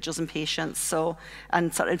individuals and patients,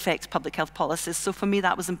 and sort of affect public health policies. So for me,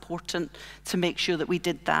 that was important to make sure that we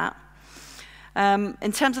did that.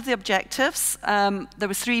 In terms of the objectives, there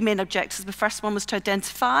were three main objectives. The first one was to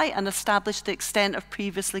identify and establish the extent of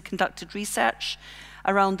previously conducted research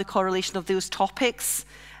around the correlation of those topics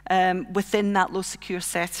within that low secure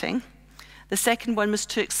setting. The second one was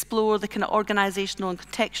to explore the kind of organisational and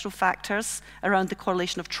contextual factors around the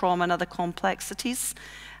correlation of trauma and other complexities,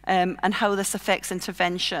 and how this affects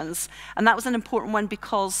interventions. And that was an important one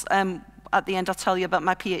because at the end I'll tell you about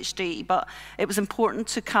my PhD, but it was important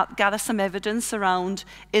to gather some evidence around,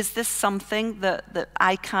 is this something that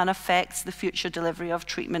I can affect the future delivery of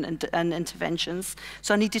treatment and interventions?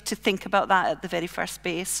 So I needed to think about that at the very first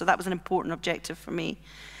base, so that was an important objective for me.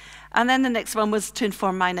 And then the next one was to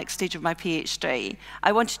inform my next stage of my PhD.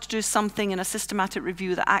 I wanted to do something in a systematic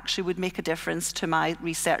review that actually would make a difference to my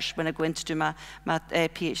research when I go in to do my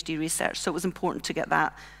PhD research. So it was important to get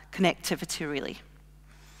that connectivity, really.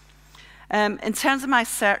 In terms of my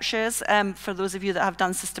searches, for those of you that have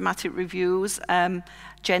done systematic reviews,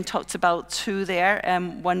 Jen talked about 2 there,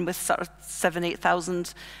 one with sort of 7,000 to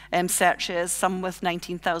 8,000 searches, some with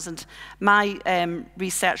 19,000. My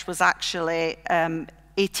research was actually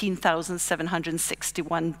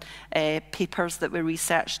 18,761 papers that were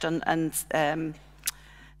researched and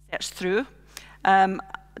searched through.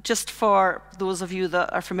 Just for those of you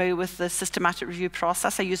that are familiar with the systematic review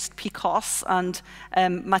process, I used PCOS, and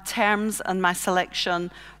my terms and my selection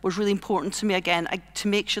was really important to me, again, to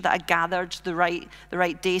make sure that I gathered the right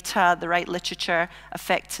data, the right literature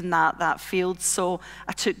affecting that field. So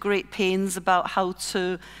I took great pains about how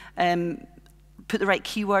to put the right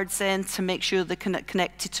keywords in to make sure they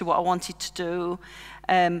connected to what I wanted to do,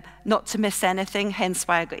 not to miss anything, hence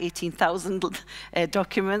why I got 18,000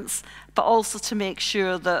 documents, but also to make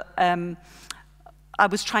sure that I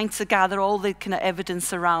was trying to gather all the kind of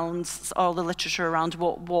evidence around, all the literature around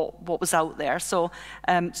what was out there. So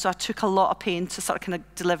I took a lot of pain to sort of kind of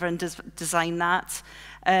deliver and design that.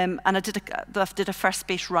 And I did a first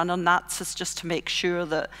base run on that just to make sure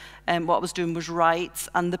that what I was doing was right.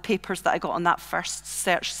 And the papers that I got on that first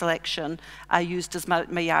search selection, I used as my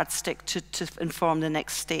yardstick to inform the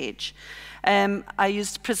next stage. I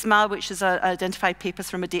used Prisma, which is identified papers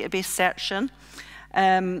from a database section.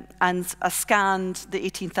 And I scanned the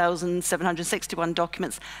 18,761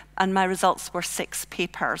 documents, and my results were 6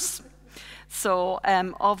 papers. So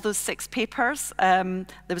of those 6 papers, there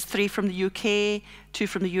was 3 from the UK, 2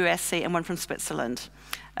 from the USA, and 1 from Switzerland.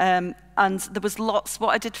 And there was lots.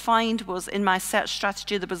 What I did find was in my search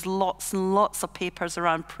strategy, there was lots and lots of papers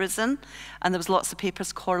around prison, and there was lots of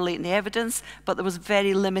papers correlating the evidence, but there was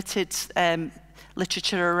very limited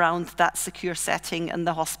literature around that secure setting and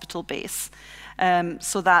the hospital base.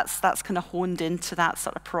 So that's kind of honed into that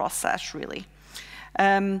sort of process, really.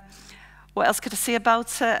 What else could I say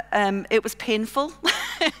about it? It was painful.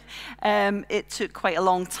 It took quite a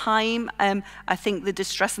long time. I think the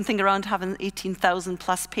distressing thing around having 18,000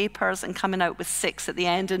 plus papers and coming out with 6 at the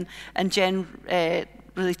end, and Jen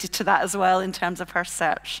related to that as well in terms of her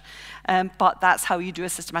search. But that's how you do a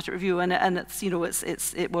systematic review, and it's, you know,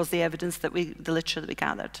 it was the evidence that the literature that we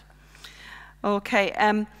gathered. Okay,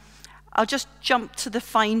 I'll just jump to the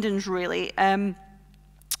findings, really. There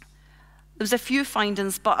was a few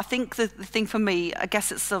findings, but I think the thing for me, I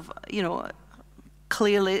guess it's of, you know,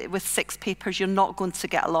 clearly with 6 papers, you're not going to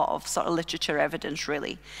get a lot of sort of literature evidence,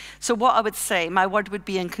 really. So what I would say, my word would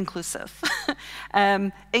be inconclusive.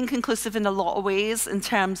 Inconclusive in a lot of ways in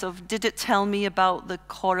terms of, did it tell me about the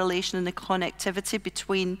correlation and the connectivity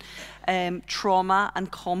between trauma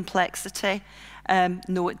and complexity?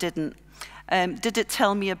 No, it didn't. Did it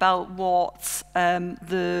tell me about what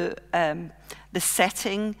the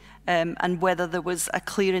setting and whether there was a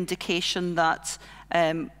clear indication that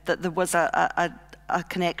that there was a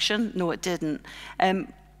connection? No, it didn't.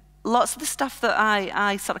 Lots of the stuff that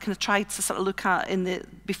I sort of kind of tried to sort of look at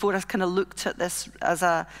before I kind of looked at this as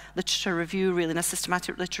a literature review, really, in a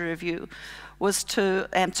systematic literature review, was to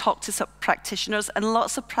talk to some practitioners, and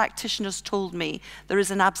lots of practitioners told me there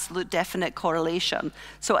is an absolute definite correlation.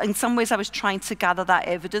 So in some ways I was trying to gather that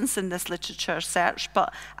evidence in this literature search,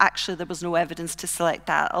 but actually there was no evidence to select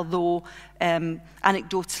that, although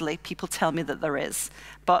anecdotally people tell me that there is.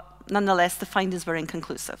 But nonetheless, the findings were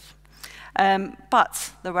inconclusive.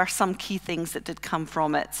 But there were some key things that did come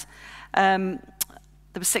from it. There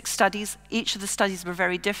were 6 studies. Each of the studies were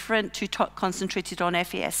very different. 2 concentrated on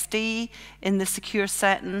FASD in the secure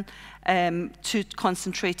setting. 2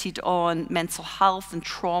 concentrated on mental health and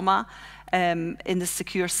trauma in the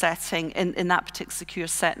secure setting, in that particular secure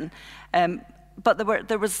setting. but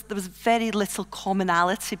there was very little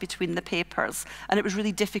commonality between the papers, and it was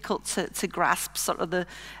really difficult to grasp sort of the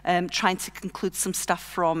trying to conclude some stuff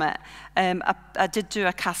from it. I did do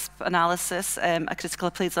a CASP analysis, a critical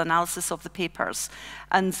appraisal analysis of the papers,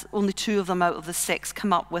 and only 2 of them out of the 6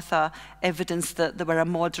 come up with evidence that they were a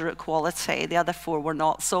moderate quality. The other 4 were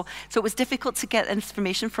not. So it was difficult to get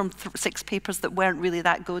information from 6 papers that weren't really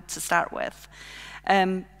that good to start with.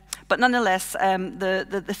 But nonetheless,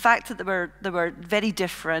 the fact that they were very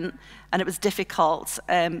different and it was difficult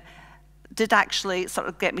did actually sort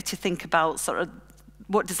of get me to think about sort of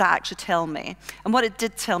what does that actually tell me. And what it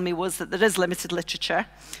did tell me was that there is limited literature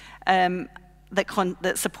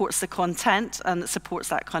that supports the content and that supports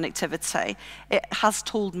that connectivity. It has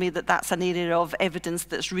told me that that's an area of evidence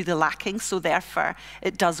that's really lacking, so therefore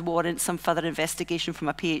it does warrant some further investigation from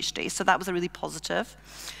a PhD. So that was a really positive.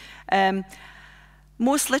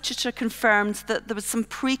 Most literature confirmed that there was some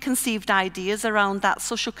preconceived ideas around that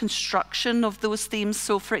social construction of those themes.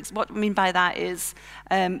 So what I mean by that is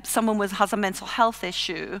someone has a mental health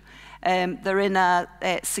issue, they're in a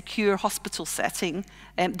secure hospital setting,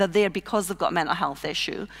 they're there because they've got a mental health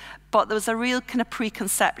issue. But there was a real kind of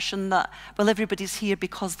preconception that, well, everybody's here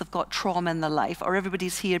because they've got trauma in their life, or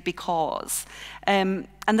everybody's here because. And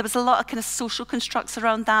there was a lot of kind of social constructs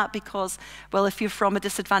around that because, well, if you're from a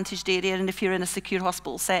disadvantaged area and if you're in a secure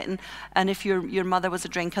hospital setting and if your mother was a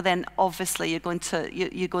drinker, then obviously you're going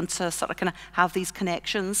to sort of kind of have these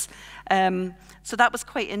connections. So that was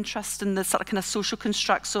quite interesting, the sort of kind of social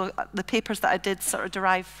construct. So the papers that I did sort of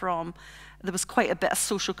derive from, there was quite a bit of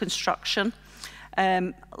social construction.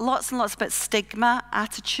 Lots and lots about stigma,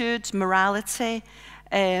 attitude, morality,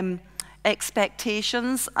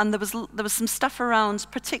 expectations, and there was some stuff around,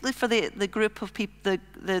 particularly for the group of people,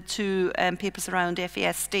 the 2 papers around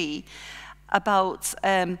FASD, about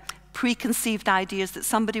preconceived ideas that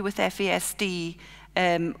somebody with FASD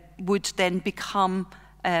would then become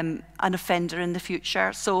an offender in the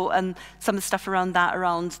future. So, and some of the stuff around that,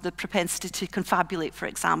 around the propensity to confabulate, for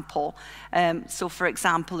example. So, for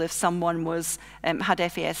example, if someone had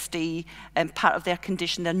FASD, part of their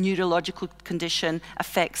condition, their neurological condition,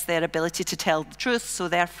 affects their ability to tell the truth, so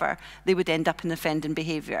therefore they would end up in offending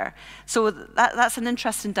behaviour. So that's an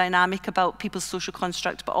interesting dynamic about people's social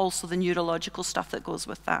construct, but also the neurological stuff that goes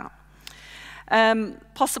with that.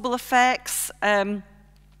 Possible effects.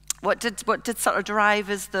 What did sort of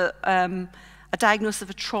derive is that a diagnosis of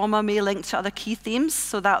a trauma may link to other key themes.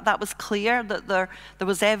 So that was clear, that there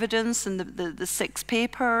was evidence in the 6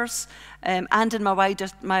 papers and in my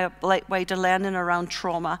wider learning around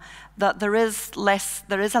trauma, that there is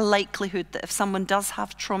a likelihood that if someone does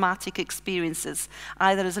have traumatic experiences,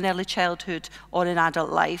 either as an early childhood or in adult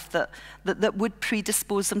life, that would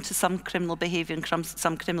predispose them to some criminal behaviour and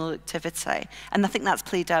some criminal activity. And I think that's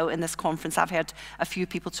played out in this conference. I've heard a few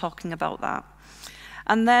people talking about that.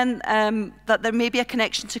 And then that there may be a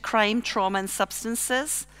connection to crime, trauma, and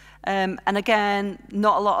substances. And again,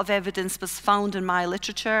 not a lot of evidence was found in my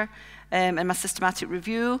literature, in my systematic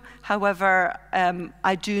review. However,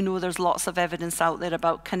 I do know there's lots of evidence out there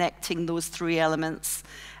about connecting those 3 elements,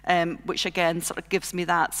 which again sort of gives me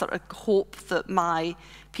that sort of hope that my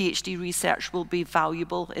PhD research will be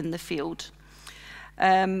valuable in the field.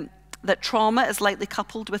 That trauma is likely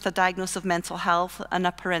coupled with a diagnosis of mental health and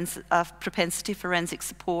a propensity for forensic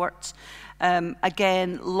support.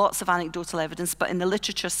 Again, lots of anecdotal evidence, but in the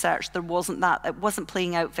literature search, there wasn't that. It wasn't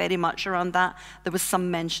playing out very much around that. There was some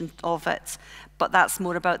mention of it, but that's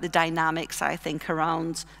more about the dynamics, I think,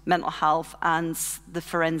 around mental health and the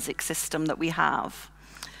forensic system that we have.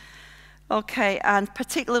 Okay, and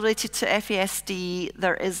particularly related to FASD,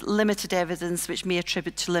 there is limited evidence which may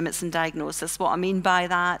attribute to limits in diagnosis. What I mean by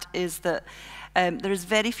that is that there is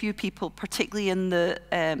very few people, particularly in the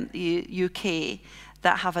UK,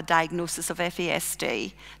 that have a diagnosis of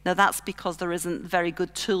FASD. Now that's because there isn't very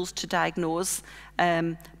good tools to diagnose,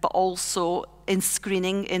 but also in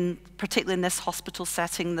screening, particularly in this hospital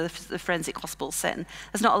setting, the forensic hospital setting,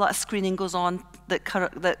 there's not a lot of screening goes on that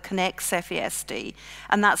connects FASD,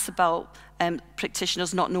 and that's about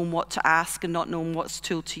practitioners not knowing what to ask and not knowing what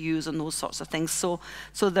tool to use and those sorts of things. So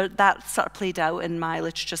that sort of played out in my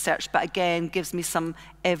literature search, but again gives me some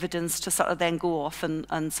evidence to sort of then go off and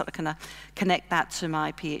sort of kind of connect that to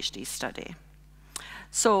my PhD study.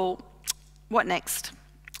 So what next?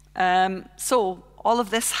 So all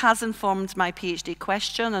of this has informed my PhD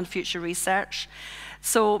question and future research.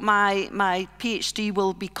 So my PhD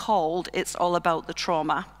will be called It's All About the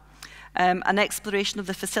Trauma. An exploration of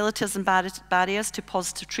the facilities and barriers to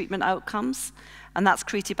positive treatment outcomes, and that's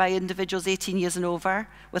created by individuals 18 years and over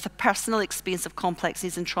with a personal experience of complex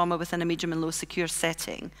needs and trauma within a medium and low secure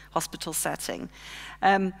setting, hospital setting.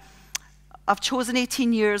 I've chosen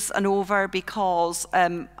 18 years and over because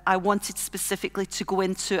I wanted specifically to go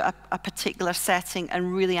into a particular setting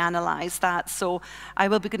and really analyse that. So I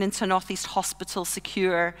will be going into a North East hospital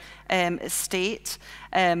secure estate,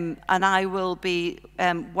 and I will be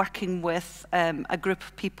working with a group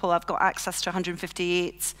of people. I've got access to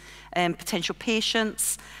 158 potential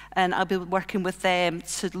patients, and I'll be working with them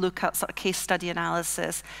to look at sort of case study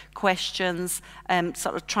analysis, questions,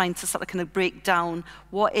 sort of trying to sort of kind of break down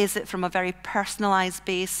what is it from a very personalised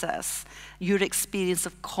basis, your experience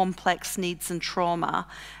of complex needs and trauma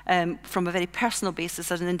from a very personal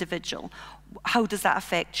basis as an individual. How does that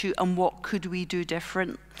affect you, and what could we do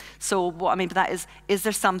different? So what I mean by that is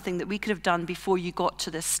there something that we could have done before you got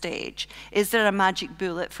to this stage? Is there a magic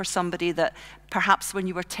bullet for somebody that perhaps when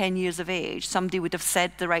you were 10 years of age, somebody would have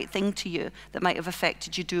said the right thing to you that might have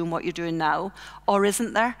affected you doing what you're doing now? Or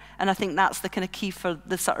isn't there? And I think that's the kind of key for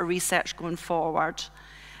the sort of research going forward.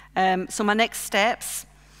 So my next steps,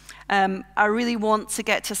 I really want to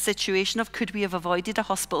get to a situation of could we have avoided a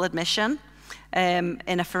hospital admission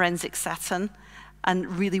in a forensic setting,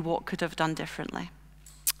 and really what could have done differently.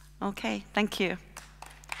 Okay, thank you.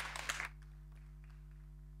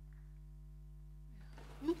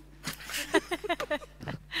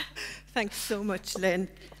 Thanks so much, Lynn.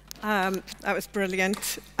 That was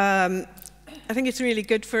brilliant. I think it's really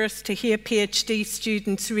good for us to hear PhD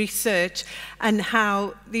students' research and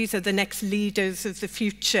how these are the next leaders of the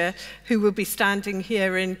future who will be standing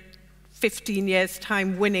here in 15 years'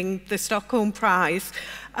 time winning the Stockholm Prize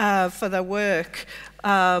for their work.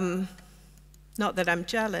 Not that I'm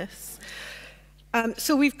jealous.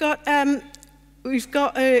 So we've got a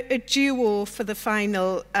duo for the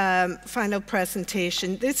final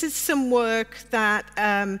presentation. This is some work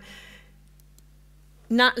that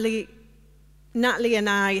Natalie and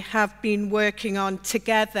I have been working on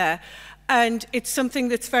together. And it's something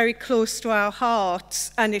that's very close to our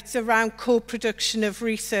hearts, and it's around co-production of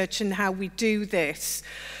research and how we do this.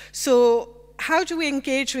 So how do we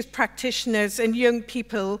engage with practitioners and young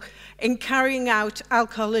people in carrying out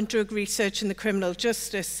alcohol and drug research in the criminal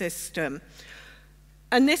justice system?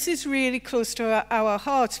 And this is really close to our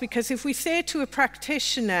hearts, because if we say to a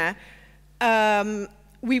practitioner,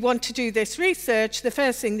 we want to do this research, the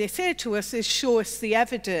first thing they say to us is, show us the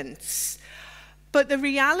evidence. But the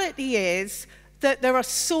reality is that there are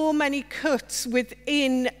so many cuts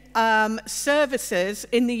within services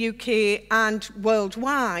in the UK and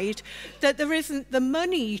worldwide that there isn't the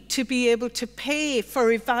money to be able to pay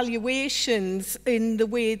for evaluations in the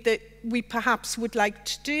way that we perhaps would like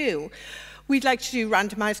to do. We'd like to do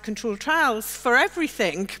randomized controlled trials for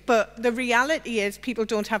everything, but the reality is people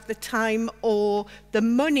don't have the time or the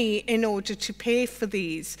money in order to pay for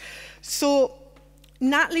these. So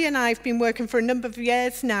Natalie and I have been working for a number of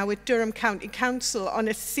years now with Durham County Council on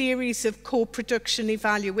a series of co-production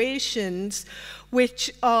evaluations,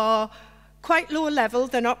 which are quite low level.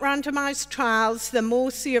 They're not randomized trials. They're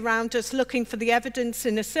mostly around us looking for the evidence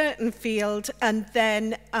in a certain field and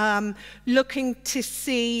then looking to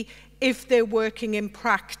see if they're working in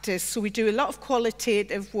practice. So we do a lot of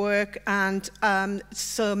qualitative work and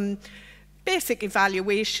some basic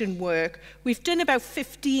evaluation work. We've done about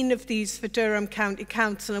 15 of these for Durham County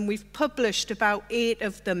Council, and we've published about 8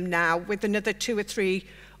 of them now, with another 2 or 3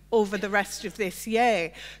 over the rest of this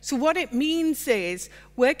year. So what it means is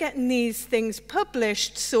we're getting these things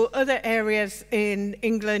published so other areas in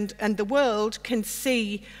England and the world can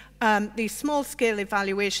see these small-scale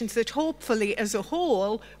evaluations that hopefully, as a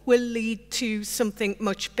whole, will lead to something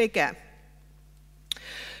much bigger.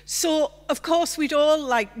 So, of course, we'd all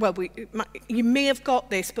like, well, you may have got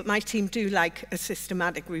this, but my team do like a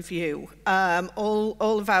systematic review. All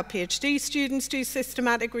of our PhD students do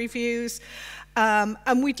systematic reviews,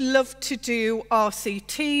 and we'd love to do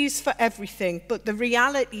RCTs for everything, but the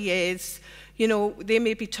reality is, you know, they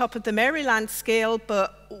may be top of the Maryland scale,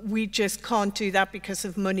 but we just can't do that because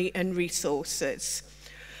of money and resources.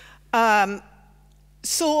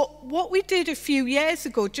 So what we did a few years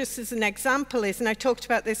ago, just as an example is, and I talked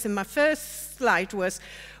about this in my first slide, was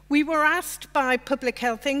we were asked by Public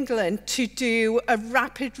Health England to do a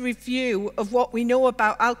rapid review of what we know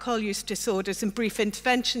about alcohol use disorders and brief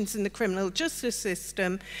interventions in the criminal justice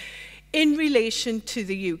system in relation to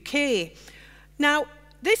the UK. Now,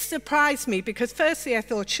 this surprised me because firstly I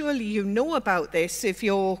thought surely you know about this if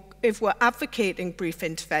we're advocating brief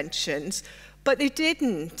interventions. but they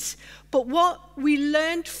didn't. But what we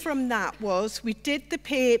learned from that was we did the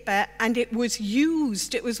paper and it was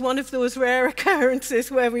used. It was one of those rare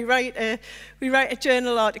occurrences where we write a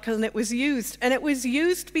journal article and it was used. And it was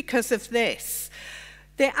used because of this.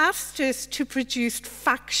 They asked us to produce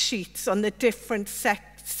fact sheets on the different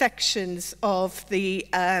sections of the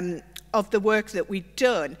work that we'd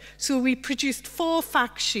done. So we produced 4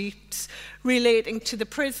 fact sheets relating to the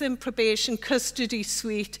prison, probation, custody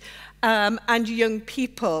suite, and young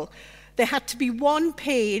people. They had to be 1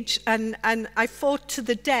 page, and I fought to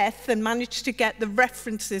the death and managed to get the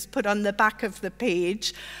references put on the back of the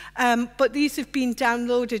page. But these have been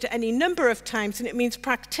downloaded any number of times, and it means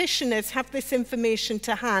practitioners have this information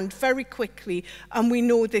to hand very quickly, and we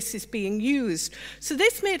know this is being used. So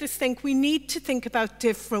this made us think we need to think about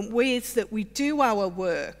different ways that we do our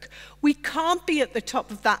work. We can't be at the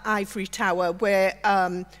top of that ivory tower where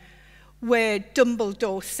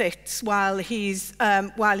Dumbledore sits while he's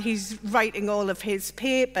writing all of his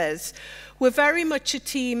papers. We're very much a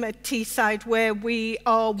team at Teesside where we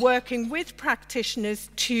are working with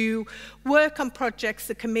practitioners to work on projects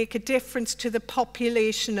that can make a difference to the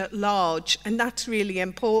population at large, and that's really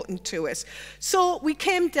important to us. So we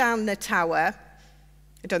came down the tower.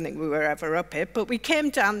 I don't think we were ever up it, but we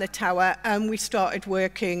came down the tower and we started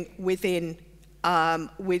working within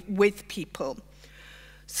with people.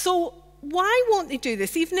 So why won't they do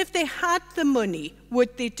this? Even if they had the money,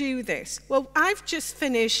 would they do this? Well, I've just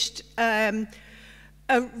finished a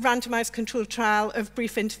randomized controlled trial of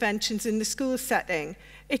brief interventions in the school setting.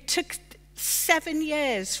 It took 7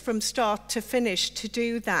 years from start to finish to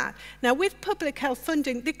do that. Now, with public health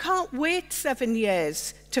funding, they can't wait 7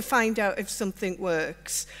 years to find out if something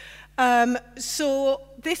works. So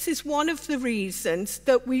this is one of the reasons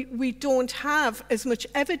that we don't have as much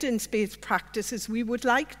evidence-based practice as we would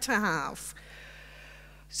like to have.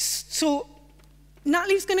 So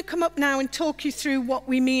Natalie's going to come up now and talk you through what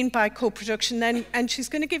we mean by co-production, and she's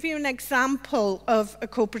going to give you an example of a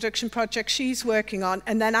co-production project she's working on,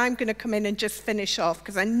 and then I'm going to come in and just finish off,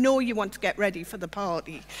 because I know you want to get ready for the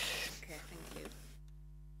party. Okay, thank you.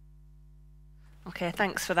 Okay,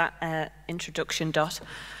 thanks for that introduction, Dot.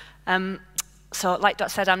 So, like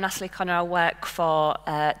Dot said, I'm Natalie Connor. I work for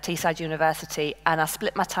Teesside University, and I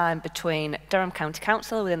split my time between Durham County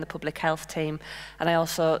Council within the public health team, and I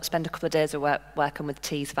also spend a couple of days working with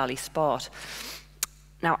Tees Valley Sport.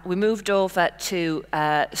 Now, we moved over to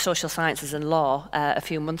social sciences and law a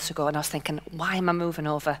few months ago, and I was thinking, why am I moving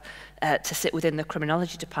over to sit within the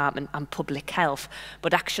criminology department and public health?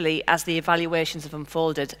 But actually, as the evaluations have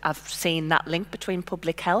unfolded, I've seen that link between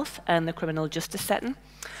public health and the criminal justice setting.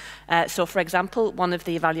 So, for example, one of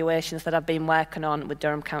the evaluations that I've been working on with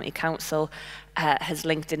Durham County Council has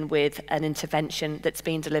linked in with an intervention that's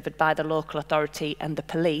been delivered by the local authority and the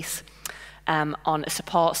police on a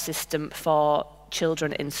support system for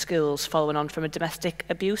children in schools following on from a domestic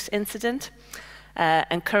abuse incident.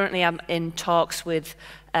 And currently I'm in talks with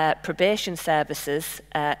probation services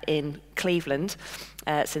in Cleveland,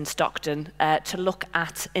 it's in Stockton, to look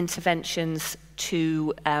at interventions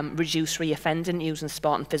to reduce reoffending using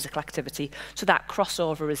sport and physical activity. So that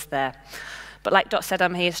crossover is there. But like Dot said,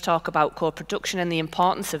 I'm here to talk about co-production and the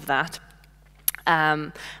importance of that.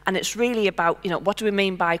 And it's really about, what do we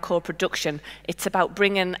mean by co-production? It's about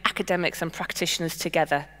bringing academics and practitioners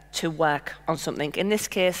together to work on something. In this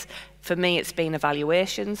case, for me, it's been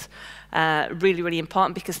evaluations. Really, really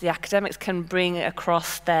important because the academics can bring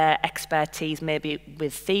across their expertise, maybe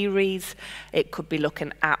with theories. It could be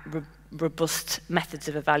looking at robust methods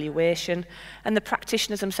of evaluation, and the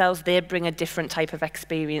practitioners themselves, they bring a different type of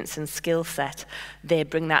experience and skill set. They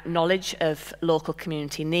bring that knowledge of local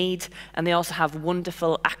community need, and they also have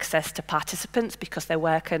wonderful access to participants because they're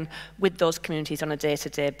working with those communities on a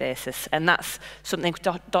day-to-day basis. And that's something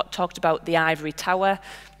Dot talked about, the ivory tower.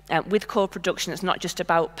 With co-production, it's not just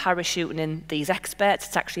about parachuting in these experts,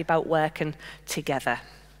 it's actually about working together.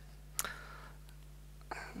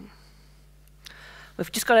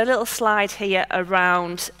 We've just got a little slide here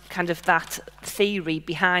around kind of that theory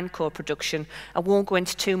behind co-production. I won't go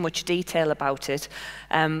into too much detail about it.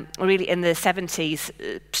 Really, in the 70s,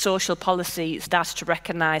 social policy started to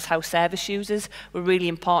recognise how service users were really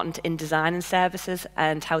important in designing services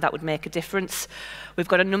and how that would make a difference. We've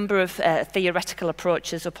got a number of theoretical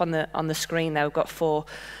approaches up on the screen there. We've got 4.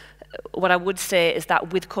 What I would say is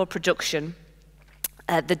that with co-production,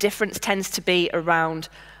 the difference tends to be around,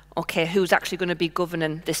 okay, who's actually going to be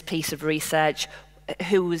governing this piece of research?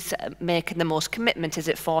 who's making the most commitment? Is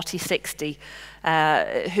it 40, 60?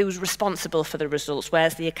 Who's responsible for the results?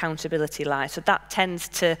 Where's the accountability lie? So that tends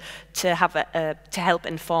to help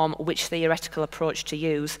inform which theoretical approach to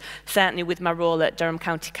use. Certainly with my role at Durham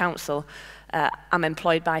County Council, I'm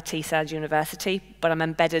employed by Teesside University, but I'm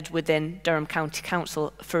embedded within Durham County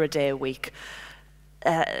Council for a day a week.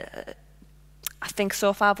 I think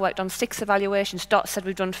so far I've worked on 6 evaluations. Dot said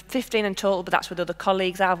we've done 15 in total, but that's with other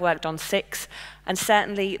colleagues. I've worked on 6. And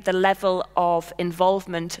certainly the level of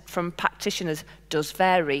involvement from practitioners does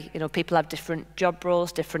vary. You know, people have different job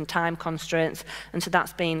roles, different time constraints, and so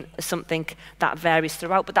that's been something that varies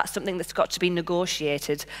throughout, but that's something that's got to be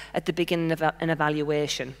negotiated at the beginning of an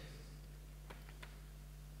evaluation.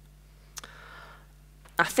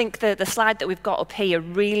 I think the slide that we've got up here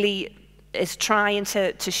really is trying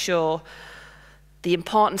to show the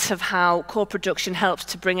importance of how co-production helps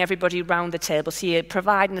to bring everybody around the table. So you're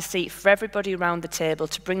providing a seat for everybody around the table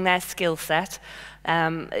to bring their skill set.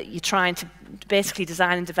 You're trying to basically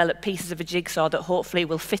design and develop pieces of a jigsaw that hopefully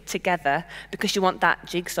will fit together because you want that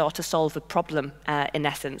jigsaw to solve a problem in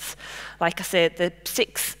essence. Like I said, the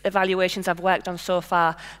 6 evaluations I've worked on so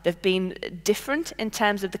far, they've been different in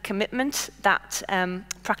terms of the commitment that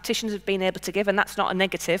practitioners have been able to give, and that's not a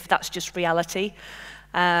negative, that's just reality.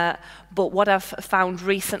 But what I've found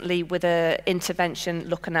recently with an intervention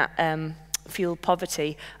looking at fuel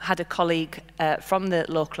poverty, I had a colleague from the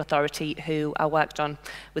local authority who I worked on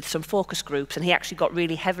with some focus groups, and he actually got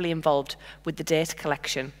really heavily involved with the data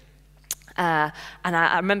collection. And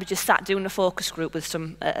I remember just sat doing a focus group with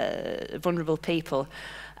some vulnerable people,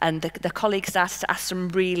 and the colleague started to ask some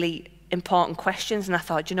really important questions, and I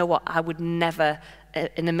thought, you know what, I would never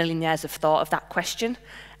in a million years have thought of that question.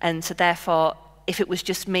 And so therefore, if it was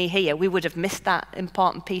just me here, we would have missed that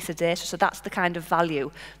important piece of data. So that's the kind of value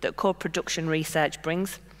that co-production research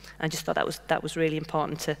brings. And I just thought that was really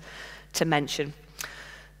important to mention.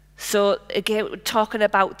 So again, talking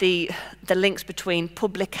about the links between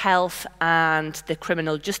public health and the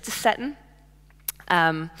criminal justice setting.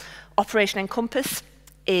 Operation Encompass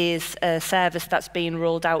is a service that's being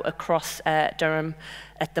rolled out across Durham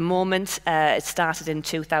at the moment. It started in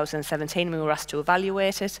 2017. We were asked to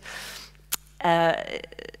evaluate it.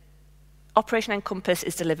 Operation Encompass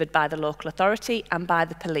is delivered by the local authority and by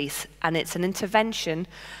the police, and it's an intervention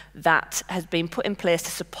that has been put in place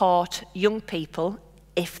to support young people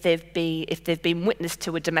if they've been witness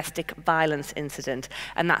to a domestic violence incident,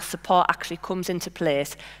 and that support actually comes into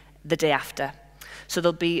place the day after. So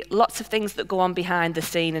there'll be lots of things that go on behind the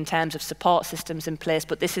scene in terms of support systems in place,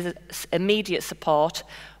 but this is immediate support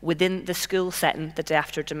within the school setting the day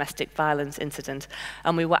after a domestic violence incident.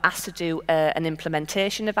 And we were asked to do an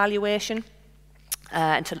implementation evaluation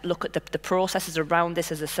and to look at the processes around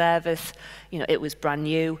this as a service. You know, it was brand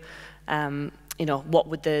new. You know, what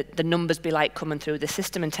would the numbers be like coming through the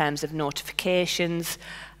system in terms of notifications,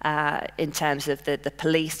 in terms of the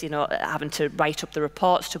police, you know, having to write up the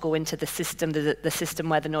reports to go into the system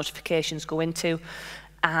where the notifications go into.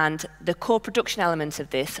 And the co-production element of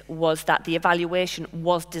this was that the evaluation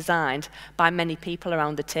was designed by many people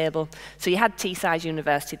around the table. So you had Teesside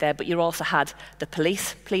University there, but you also had the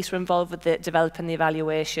police. Police were involved with developing the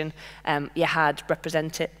evaluation. You had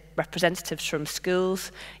representatives from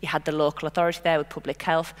schools, you had the local authority there with public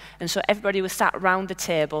health, and so everybody was sat around the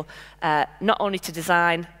table, not only to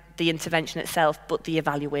design the intervention itself, but the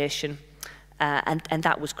evaluation, and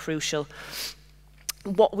that was crucial.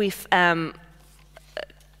 What we've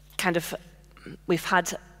we've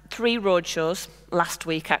had 3 roadshows last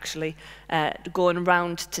week, actually, going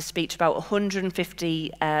around to speak to about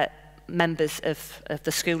 150 members of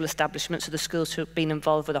the school establishment, so the schools who have been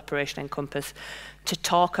involved with Operation Encompass, to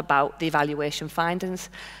talk about the evaluation findings.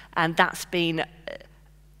 And that's been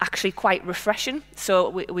actually quite refreshing. So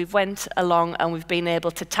we've went along and we've been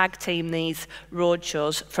able to tag team these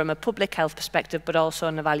roadshows from a public health perspective, but also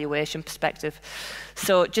an evaluation perspective.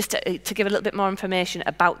 So just to give a little bit more information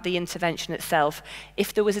about the intervention itself,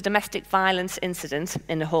 if there was a domestic violence incident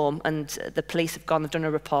in a home and the police have gone and done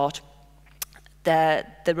a report,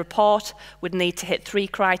 the report would need to hit 3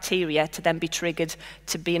 criteria to then be triggered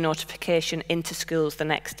to be a notification into schools the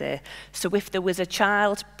next day. So if there was a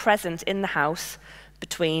child present in the house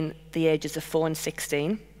between the ages of 4 and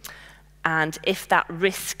 16, and if that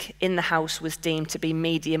risk in the house was deemed to be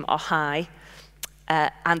medium or high,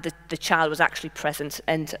 and the child was actually present,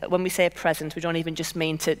 and when we say present, we don't even just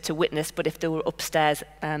mean to witness, but if they were upstairs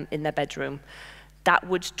in their bedroom, that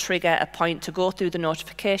would trigger a point to go through the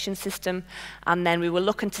notification system, and then we were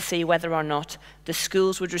looking to see whether or not the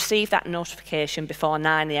schools would receive that notification before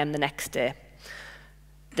 9 AM the next day.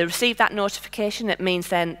 They receive that notification, it means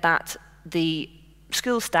then that the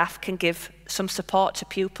school staff can give some support to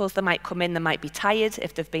pupils. They might come in, they might be tired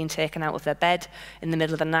if they've been taken out of their bed in the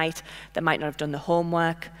middle of the night. They might not have done the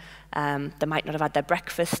homework. They might not have had their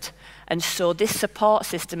breakfast. And so this support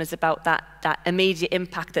system is about that immediate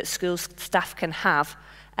impact that school staff can have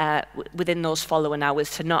within those following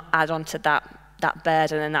hours, to not add on to that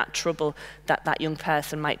burden and that trouble that that young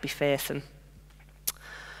person might be facing.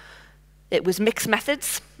 It was mixed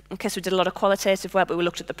methods. Okay, so we did a lot of qualitative work, but we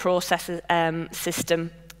looked at the process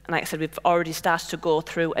system. And like I said, we've already started to go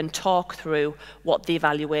through and talk through what the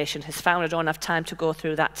evaluation has found. I don't have time to go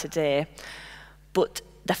through that today. But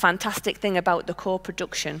the fantastic thing about the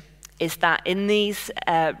co-production is that in these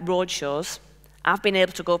roadshows, I've been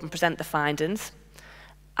able to go up and present the findings.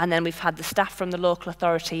 And then we've had the staff from the local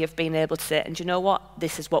authority have been able to say, and do you know what?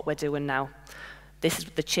 This is what we're doing now. This is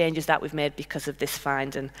the changes that we've made because of this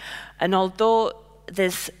finding. And although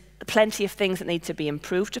there's plenty of things that need to be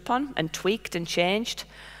improved upon and tweaked and changed,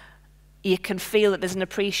 you can feel that there's an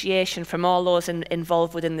appreciation from all those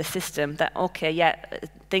involved within the system that, okay, yeah,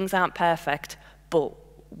 things aren't perfect, but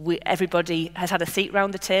everybody has had a seat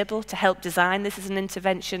round the table to help design this as an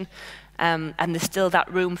intervention. And there's still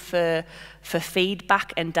that room for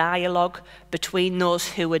feedback and dialogue between those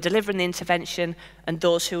who are delivering the intervention and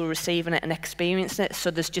those who are receiving it and experiencing it.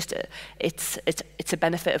 So there's just it's a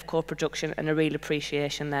benefit of co-production and a real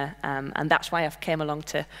appreciation there. And that's why I've came along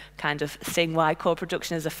to kind of sing why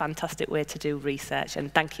co-production is a fantastic way to do research.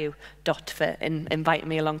 And thank you, Dot, for inviting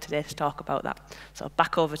me along today to talk about that. So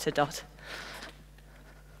back over to Dot.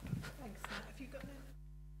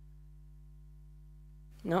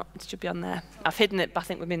 No, it should be on there. I've hidden it, but I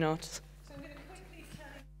think with my notes. So I'm going to quickly tell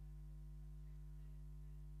you.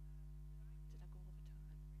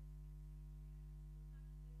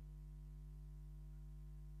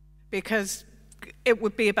 Because it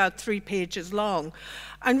would be about 3 pages long.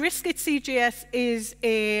 And Risk at CGS is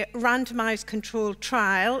a randomised controlled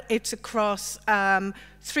trial. It's across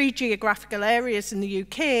 3 geographical areas in the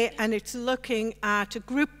UK, and it's looking at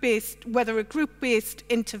whether a group-based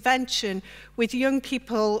intervention with young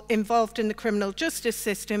people involved in the criminal justice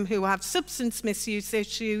system who have substance misuse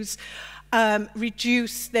issues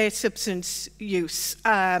reduce their substance use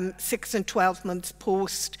 6 and 12 months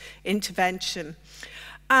post-intervention.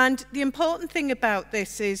 And the important thing about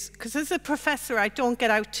this is, because as a professor, I don't get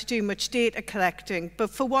out to do much data collecting, but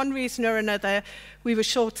for one reason or another, we were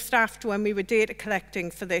short-staffed when we were data collecting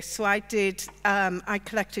for this. So I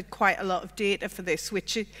collected quite a lot of data for this,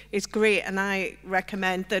 which is great. And I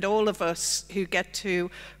recommend that all of us who get to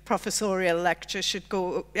professorial lecture should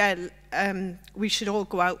go, we should all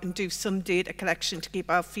go out and do some data collection to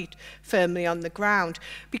keep our feet firmly on the ground.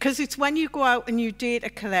 Because it's when you go out and you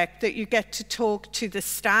data collect that you get to talk to the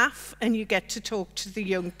staff and you get to talk to the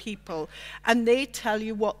young people. And they tell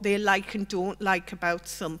you what they like and don't like about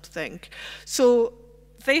something. So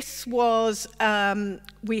this was,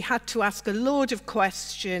 we had to ask a load of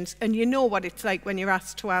questions, and you know what it's like when you're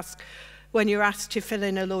asked to fill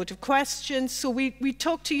in a load of questions. So we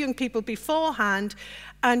talked to young people beforehand,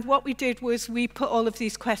 and what we did was we put all of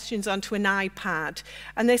these questions onto an iPad.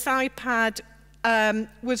 And this iPad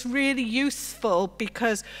was really useful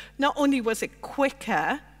because not only was it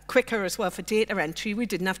quicker as well for data entry, we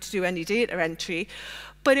didn't have to do any data entry,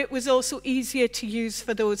 but it was also easier to use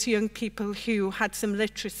for those young people who had some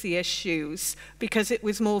literacy issues because it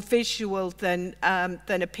was more visual than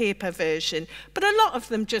a paper version. But a lot of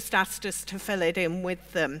them just asked us to fill it in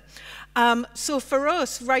with them. So for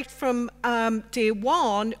us, right from day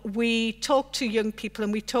one, we talked to young people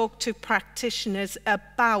and we talked to practitioners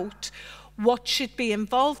about what should be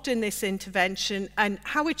involved in this intervention and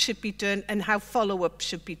how it should be done and how follow-up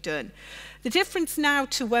should be done. The difference now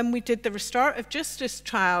to when we did the restorative justice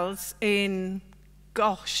trials in,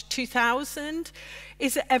 2000,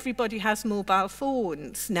 is that everybody has mobile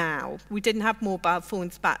phones now. We didn't have mobile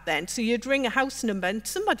phones back then. So you'd ring a house number and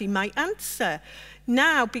somebody might answer.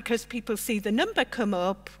 Now, because people see the number come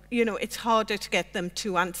up, it's harder to get them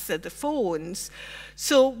to answer the phones.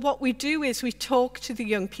 So what we do is we talk to the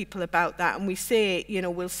young people about that and we say,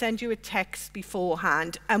 we'll send you a text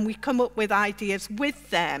beforehand, and we come up with ideas with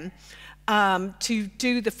them to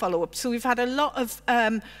do the follow-up. So we've had a lot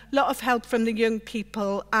of help from the young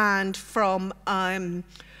people and from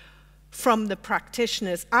the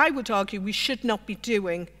practitioners. I would argue we should not be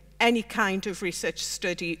doing any kind of research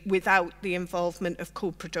study without the involvement of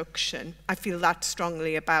co-production. I feel that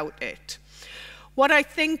strongly about it. What I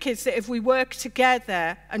think is that if we work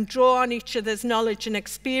together and draw on each other's knowledge and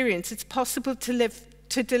experience, it's possible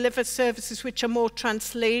to deliver services which are more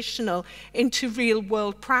translational into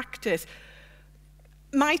real-world practice.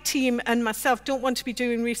 my team and myself don't want to be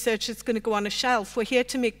doing research that's going to go on a shelf. We're here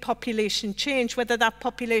to make population change, whether that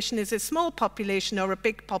population is a small population or a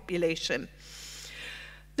big population.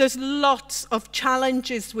 There's lots of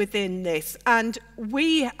challenges within this, and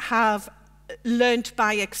we have learned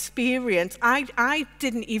by experience. I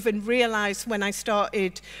didn't even realize when I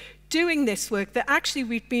started doing this work that actually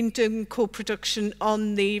we've been doing co-production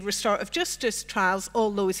on the restorative justice trials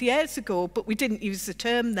all those years ago, but we didn't use the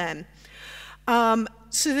term then.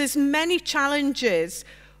 So there's many challenges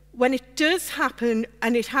when it does happen,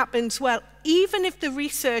 and it happens well, even if the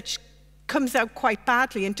research comes out quite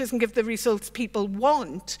badly and doesn't give the results people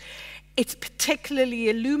want, it's particularly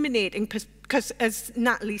illuminating because, as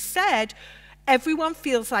Natalie said, everyone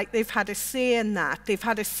feels like they've had a say in that. They've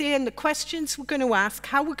had a say in the questions we're going to ask,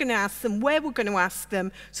 how we're going to ask them, where we're going to ask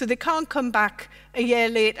them, so they can't come back a year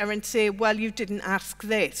later and say, well, you didn't ask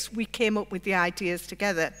this. We came up with the ideas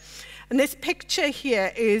together. And this picture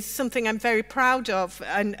here is something I'm very proud of,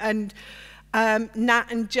 and Nat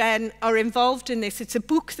and Jen are involved in this. It's a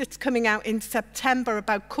book that's coming out in September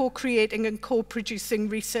about co-creating and co-producing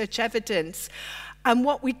research evidence. And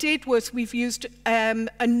what we did was we've used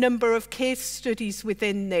a number of case studies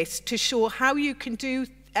within this to show how you can do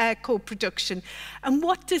co-production and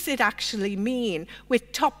what does it actually mean,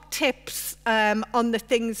 with top tips on the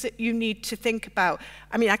things that you need to think about.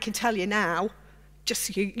 I mean, I can tell you now, just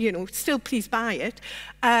so you know, still please buy it.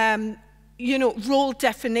 You know, role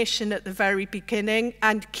definition at the very beginning,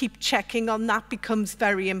 and keep checking on that becomes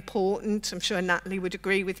very important. I'm sure Natalie would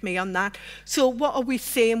agree with me on that. So what are we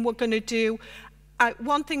saying we're going to do?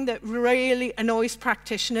 One thing that really annoys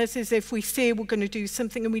practitioners is if we say we're going to do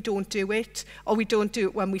something and we don't do it, or we don't do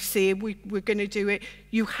it when we say we're going to do it.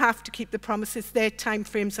 You have to keep the promises. Their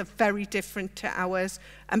timeframes are very different to ours,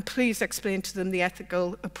 and please explain to them the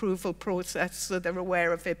ethical approval process so they're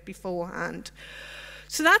aware of it beforehand.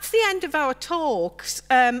 So that's the end of our talks.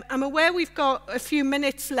 I'm aware we've got a few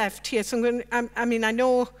minutes left here, so I'm going to, I mean, I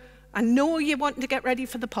know you're wanting to get ready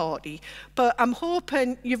for the party, but I'm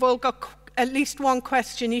hoping you've all got at least one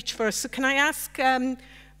question each for us. So can I ask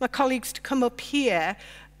my colleagues to come up here,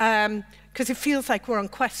 because it feels like we're on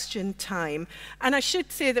question time. And I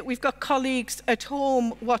should say that we've got colleagues at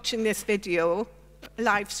home watching this video,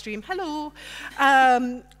 live stream, hello,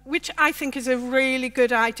 which I think is a really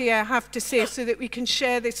good idea, I have to say, so that we can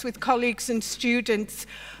share this with colleagues and students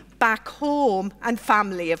back home, and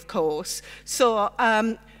family, of course. So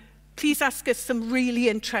please ask us some really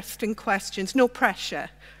interesting questions, no pressure.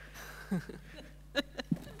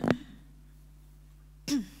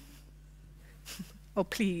 Oh,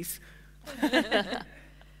 please.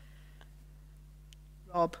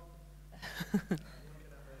 Rob.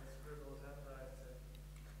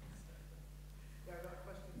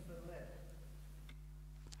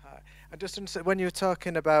 I just understand, when you were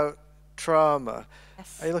talking about trauma,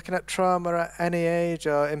 yes. Are you looking at trauma at any age,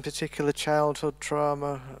 or in particular childhood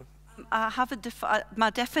trauma? I have my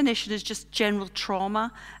definition is just general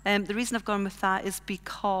trauma. The reason I've gone with that is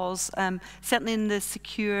because certainly in the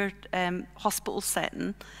secure hospital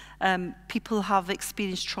setting, people have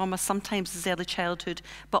experienced trauma sometimes as early childhood,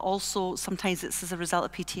 but also sometimes it's as a result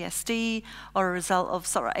of PTSD or a result of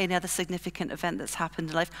sort of any other significant event that's happened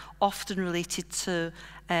in life, often related to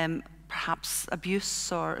perhaps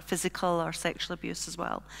abuse or physical or sexual abuse as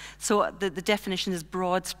well. So the definition is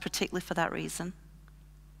broad, particularly for that reason.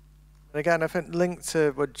 Again, I think linked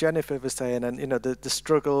to what Jennifer was saying, and you know, the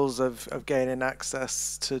struggles of gaining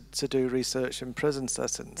access to do research in prison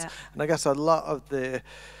settings. Yeah. And I guess a lot of the,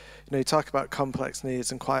 you know, you talk about complex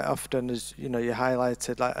needs, and quite often, as you know, you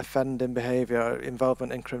highlighted, like offending behaviour,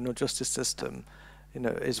 involvement in criminal justice system, you know,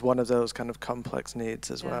 is one of those kind of complex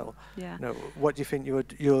needs as well. Yeah. You know, what do you think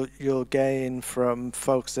you'll gain from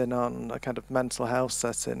focusing on a kind of mental health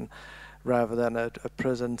setting, rather than a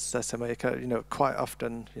prison setting where you know, quite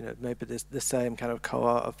often, you know, maybe the same kind of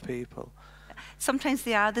cohort of people? Sometimes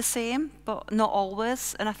they are the same, but not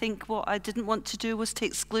always. And I think what I didn't want to do was to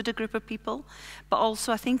exclude a group of people. But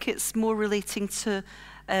also I think it's more relating to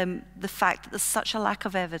the fact that there's such a lack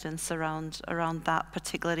of evidence around that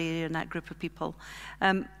particular area and that group of people.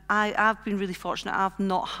 I've been really fortunate. I've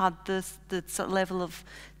not had the sort of level of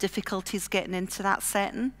difficulties getting into that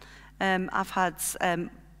setting. I've had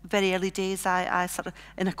very early days, I sort of,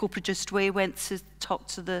 in a co-produced way, went to talk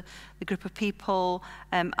to the group of people.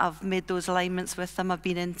 I've made those alignments with them. I've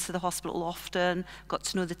been into the hospital often, got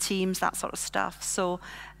to know the teams, that sort of stuff. So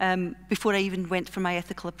before I even went for my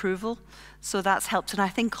ethical approval. So that's helped. And I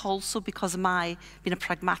think also because of my being a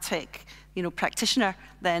pragmatic, you know, practitioner,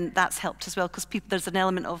 then that's helped as well, because there's an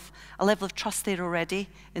element of a level of trust there already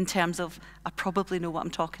in terms of I probably know what I'm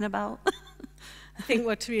talking about. I think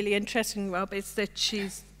what's really interesting, Rob, is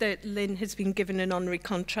that Lynn has been given an honorary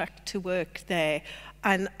contract to work there.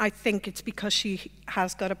 And I think it's because she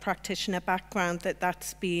has got a practitioner background that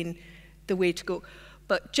that's been the way to go.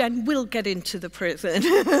 But Jen will get into the prison.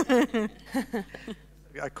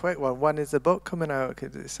 A quick one. When is the book coming out?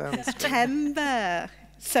 'Cause it sounds September.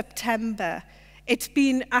 It's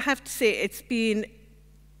been, I have to say, it's been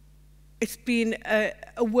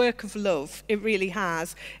a work of love. It really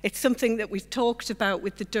has. It's something that we've talked about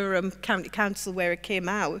with the Durham County Council where it came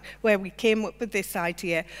out, where we came up with this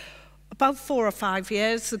idea about 4 or 5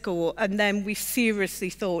 years ago, and then we seriously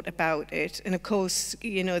thought about it. And of course,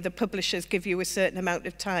 you know, the publishers give you a certain amount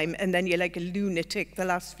of time, and then you're like a lunatic the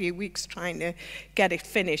last few weeks trying to get it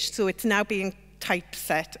finished. So it's now being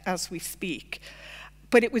typeset as we speak.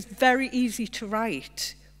 But it was very easy to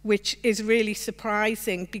write, which is really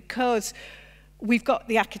surprising because we've got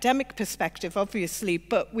the academic perspective, obviously,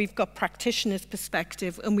 but we've got practitioners'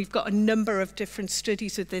 perspective, and we've got a number of different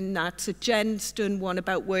studies within that. So Jen's done one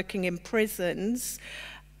about working in prisons.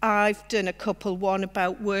 I've done a couple, one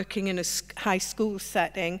about working in a high school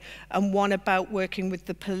setting and one about working with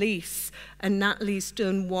the police. And Natalie's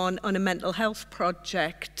done one on a mental health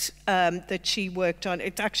project that she worked on.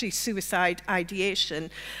 It's actually suicide ideation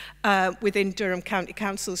within Durham County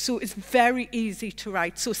Council. So it's very easy to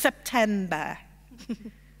write. So September.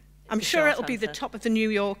 I'm sure it'll be the top of the New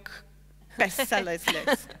York bestsellers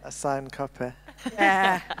list. a signed copy.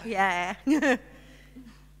 Yeah, yeah.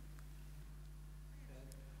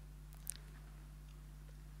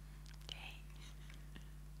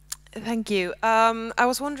 Thank you. I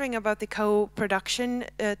was wondering about the co-production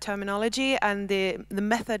terminology and the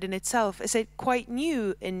method in itself. Is it quite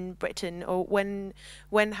new in Britain, or when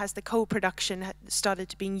has the co-production started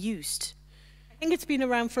to being used? I think it's been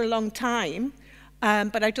around for a long time,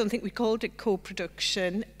 but I don't think we called it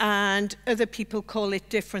co-production, and other people call it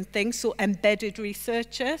different things. So embedded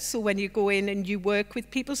researcher, so when you go in and you work with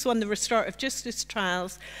people. So on the restorative justice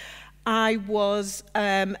trials,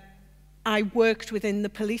 I worked within the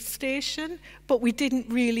police station, but we didn't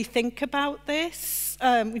really think about this.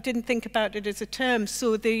 We didn't think about it as a term.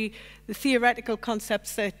 So the theoretical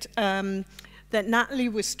concepts that Natalie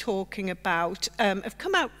was talking about have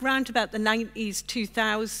come out around about the 90s,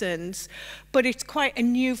 2000s, but it's quite a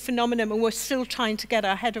new phenomenon, and we're still trying to get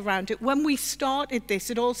our head around it. When we started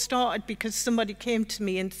this, it all started because somebody came to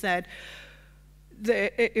me and said,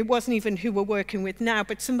 it wasn't even who we're working with now,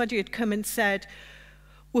 but somebody had come and said,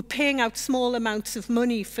 we're paying out small amounts of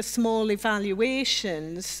money for small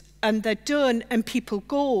evaluations, and they're done and people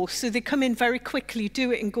go. So they come in very quickly,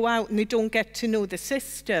 do it and go out, and they don't get to know the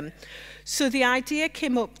system. So the idea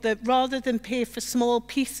came up that rather than pay for small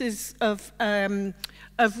pieces of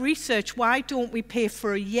research, why don't we pay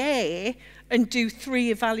for a year and do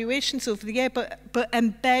 3 evaluations over the year, but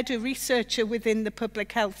embed a researcher within the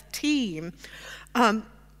public health team.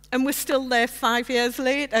 And we're still there 5 years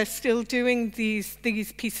later, still doing these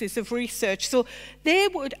pieces of research. So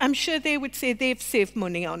I'm sure they would say they've saved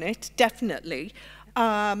money on it, definitely.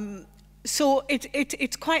 So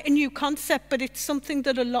it's quite a new concept, but it's something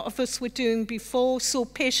that a lot of us were doing before. So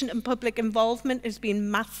patient and public involvement has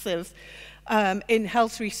been massive in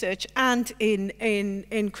health research and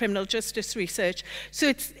in criminal justice research. So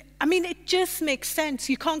it just makes sense.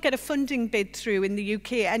 You can't get a funding bid through in the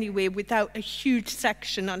UK anyway without a huge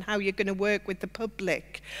section on how you're going to work with the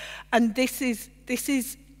public. And this is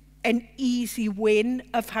an easy win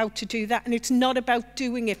of how to do that. And it's not about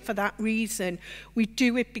doing it for that reason. We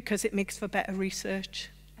do it because it makes for better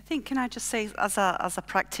research. I think, can I just say, as a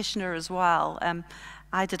practitioner as well,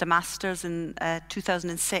 I did a master's in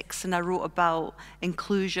 2006, and I wrote about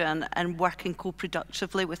inclusion and working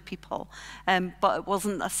co-productively with people. But it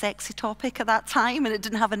wasn't a sexy topic at that time, and it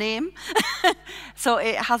didn't have a name. So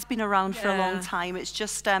it has been around for a long time. It's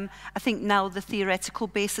just, I think now the theoretical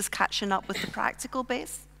base is catching up with the practical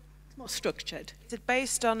base. It's more structured. Is it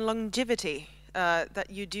based on longevity, that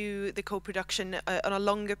you do the co-production on a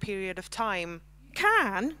longer period of time? You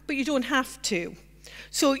can, but you don't have to.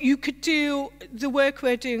 So you could do the work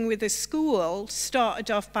we're doing with the school.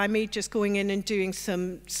 Started off by me just going in and doing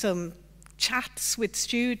some chats with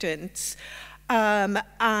students,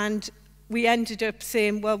 and we ended up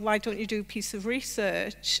saying, well, why don't you do a piece of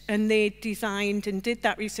research? And they designed and did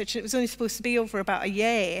that research. It was only supposed to be over about a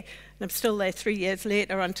year, and I'm still there 3 years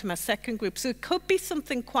later onto my second group. So it could be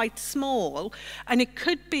something quite small, and it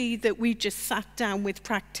could be that we just sat down with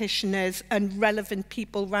practitioners and relevant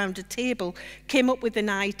people round a table, came up with an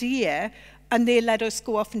idea, and they let us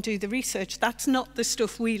go off and do the research. That's not the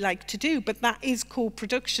stuff we like to do, but that is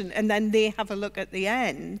co-production, and then they have a look at the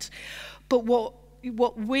end. But what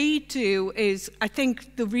what we do is, I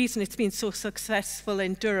think the reason it's been so successful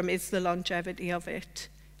in Durham is the longevity of it.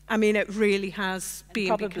 I mean, it really has been.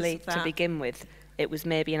 Probably to begin with, it was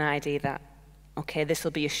maybe an idea that, okay, this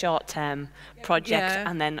will be a short-term project,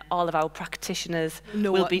 and then all of our practitioners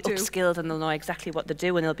will be upskilled and they'll know exactly what to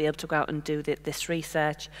do, and they'll be able to go out and do this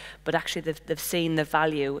research. But actually, they've seen the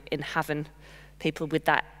value in having people with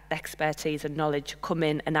that expertise and knowledge come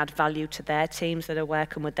in and add value to their teams that are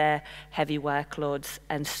working with their heavy workloads.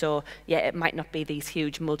 And so, yeah, it might not be these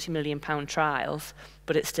huge multi-million-pound trials,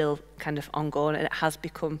 but it's still kind of ongoing, and it has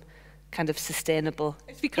become kind of sustainable.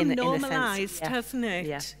 It's become normalised, hasn't it?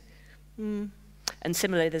 Yeah. And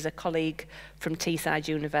similarly, there's a colleague from Teesside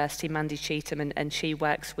University, Mandy Cheetham, and she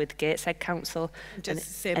works with Gateshead Council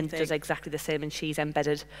and does exactly the same, and she's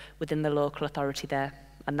embedded within the local authority there.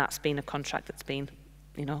 And that's been a contract that's been,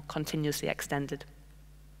 you know, continuously extended.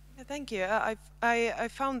 Thank you. I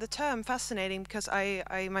found the term fascinating because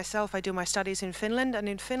I myself do my studies in Finland, and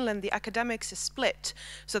in Finland the academics is split,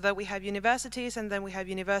 so that we have universities and then we have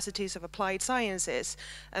universities of applied sciences.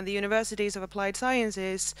 And the universities of applied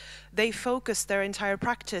sciences, they focus their entire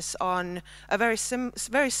practice on a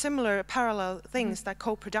very similar parallel things that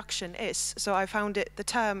co-production is. So I found the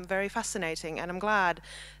term very fascinating, and I'm glad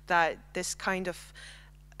that this kind of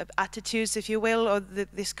attitudes, if you will, or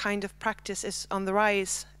this kind of practice is on the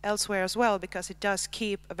rise elsewhere as well, because it does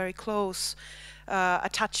keep a very close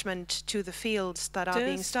attachment to the fields that are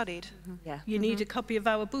being studied. Yeah. You need a copy of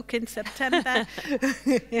our book in September.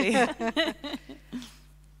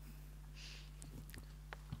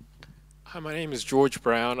 Hi, my name is George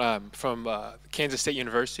Brown. I'm from Kansas State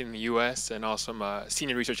University in the U.S., and also I'm a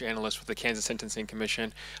senior research analyst with the Kansas Sentencing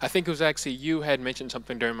Commission. I think it was actually you had mentioned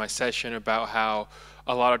something during my session about how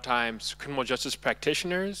a lot of times criminal justice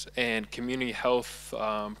practitioners and community health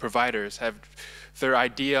providers have their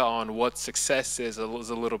idea on what success is a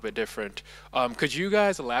little bit different. Could you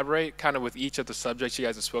guys elaborate kind of with each of the subjects you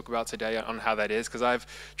guys have spoke about today on how that is? Because I've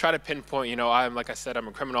tried to pinpoint, you know, like I said, I'm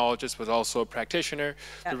a criminologist, but also a practitioner.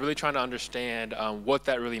 So really trying to understand what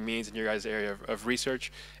that really means in your guys' area of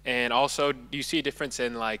research. And also, do you see a difference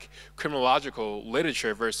in like criminological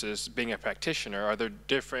literature versus being a practitioner? Are there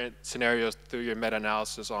different scenarios through your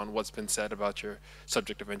meta-analysis on what's been said about your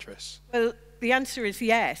subject of interest? Well, the answer is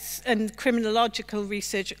yes. And criminological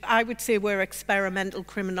research, I would say we're experimental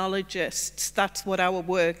criminologists. That's what our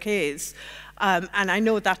work is. And I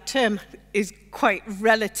know that term is quite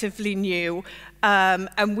relatively new,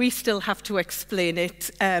 and we still have to explain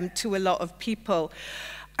it to a lot of people.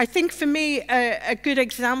 I think for me, a good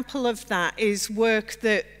example of that is work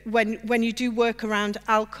that when you do work around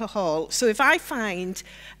alcohol. So if I find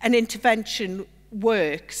an intervention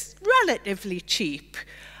works relatively cheap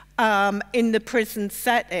in the prison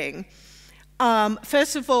setting,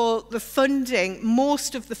 first of all, the funding,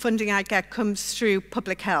 most of the funding I get comes through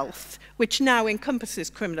public health, which now encompasses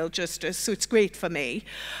criminal justice, so it's great for me.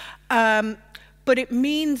 But it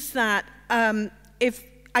means that if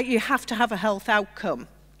you have to have a health outcome.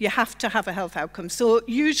 You have to have a health outcome. So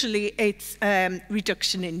usually it's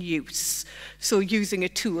reduction in use. So using a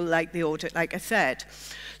tool like the audit, like I said.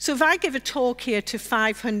 So if I give a talk here to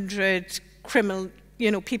 500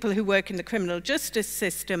 people who work in the criminal justice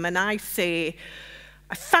system, and I say,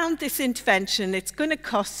 I found this intervention, it's going to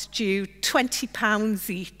cost you £20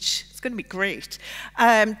 each. It's going to be great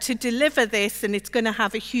to deliver this, and it's going to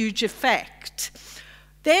have a huge effect.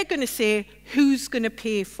 They're going to say, who's going to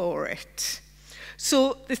pay for it?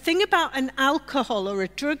 So the thing about an alcohol or a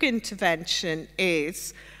drug intervention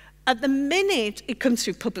is, at the minute, it comes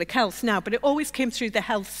through public health now, but it always came through the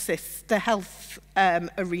health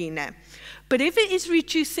arena. But if it is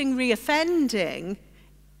reducing reoffending,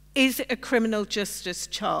 is it a criminal justice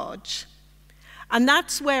charge? And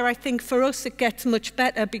that's where I think for us it gets much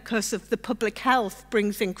better, because of the public health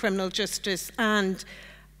brings in criminal justice and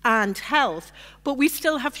health, but we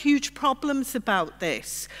still have huge problems about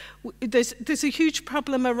this. There's a huge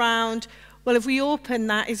problem around, well, if we open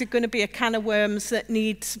that, is it going to be a can of worms that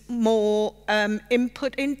needs more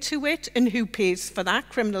input into it, and who pays for that,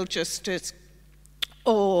 criminal justice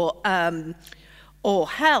or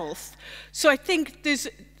health? So I think there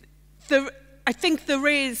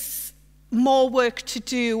is more work to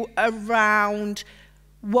do around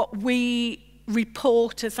what we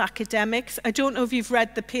report as academics. I don't know if you've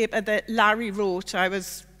read the paper that Larry wrote. I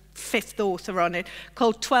was 5th author on it,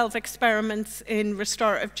 called 12 Experiments in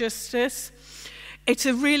Restorative Justice. It's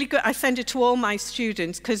a really good, I send it to all my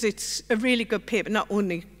students because it's a really good paper, not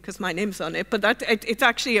only because my name's on it, but it's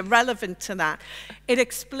actually irrelevant to that. It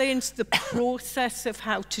explains the process of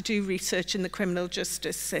how to do research in the criminal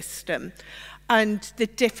justice system. and the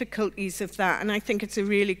difficulties of that. And I think it's a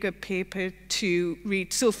really good paper to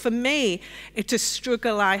read. So for me, it's a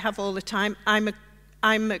struggle I have all the time.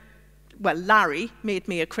 Well, Larry made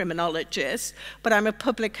me a criminologist, but I'm a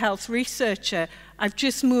public health researcher. I've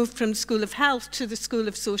just moved from School of Health to the School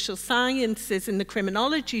of Social Sciences in the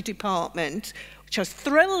criminology department, which I was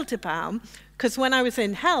thrilled about, because when I was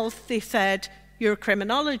in health, they said, you're a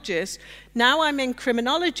criminologist. Now I'm in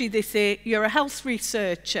criminology, they say, you're a health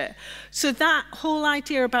researcher. So that whole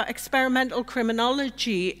idea about experimental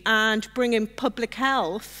criminology and bringing public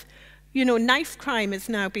health, you know, knife crime is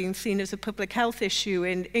now being seen as a public health issue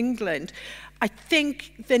in England. I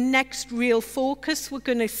think the next real focus we're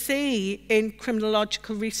going to see in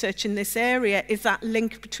criminological research in this area is that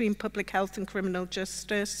link between public health and criminal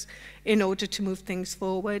justice in order to move things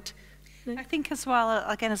forward. I think as well,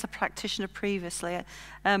 again, as a practitioner previously,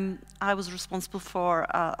 I was responsible for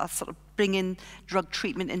a sort of bringing drug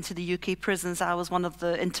treatment into the UK prisons. I was one of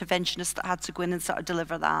the interventionists that had to go in and sort of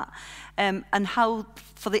deliver that. And how,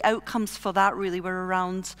 for the outcomes for that really were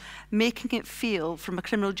around making it feel, from a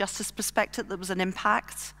criminal justice perspective, there was an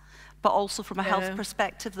impact, but also from a health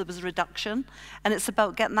perspective, there was a reduction. And it's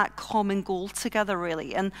about getting that common goal together,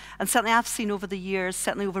 really. And certainly I've seen over the years,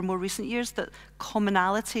 certainly over more recent years, that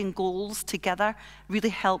commonality and goals together really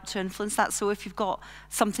help to influence that. So if you've got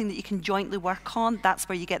something that you can jointly work on, that's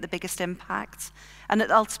where you get the biggest impact. And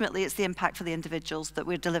ultimately, it's the impact for the individuals that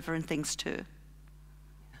we're delivering things to.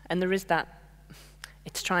 And there is that,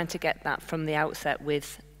 it's trying to get that from the outset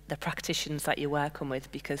with the practitioners that you're working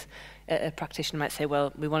with, because a practitioner might say,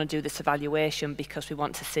 well, we want to do this evaluation because we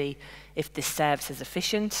want to see if this service is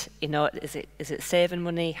efficient, you know, is it saving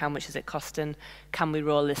money, how much is it costing, can we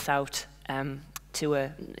roll this out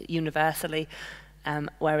universally,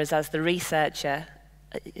 whereas as the researcher,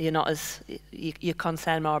 you're not as, you're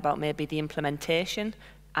concerned more about maybe the implementation,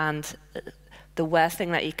 and the worst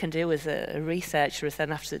thing that you can do as a researcher is then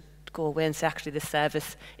have to go away and say, actually, this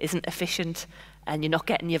service isn't efficient, and you're not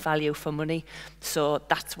getting your value for money. So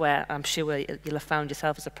that's where I'm sure you'll have found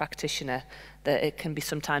yourself as a practitioner, that it can be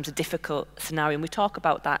sometimes a difficult scenario. And we talk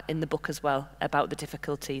about that in the book as well, about the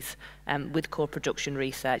difficulties with co-production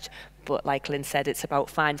research. But like Lynn said, it's about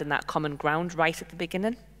finding that common ground right at the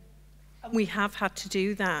beginning. We have had to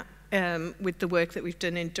do that with the work that we've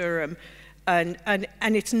done in Durham. And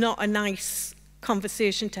it's not a nice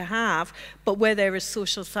conversation to have, but where there are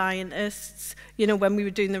social scientists, you know, when we were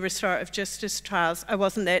doing the restorative justice trials, I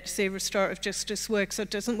wasn't there to say restorative justice works or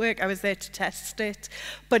doesn't work, I was there to test it.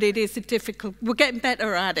 But it is a difficult, we're getting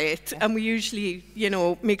better at it, and we usually, you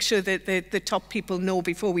know, make sure that the top people know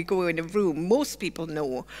before we go in a room. Most people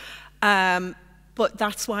know. But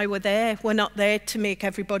that's why we're there. We're not there to make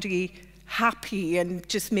everybody happy and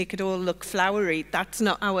just make it all look flowery. That's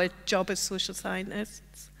not our job as social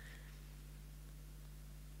scientists.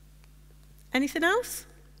 Anything else?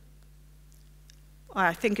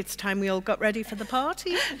 I think it's time we all got ready for the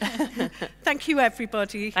party. Thank you,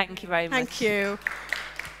 everybody. Thank you very much. Thank you.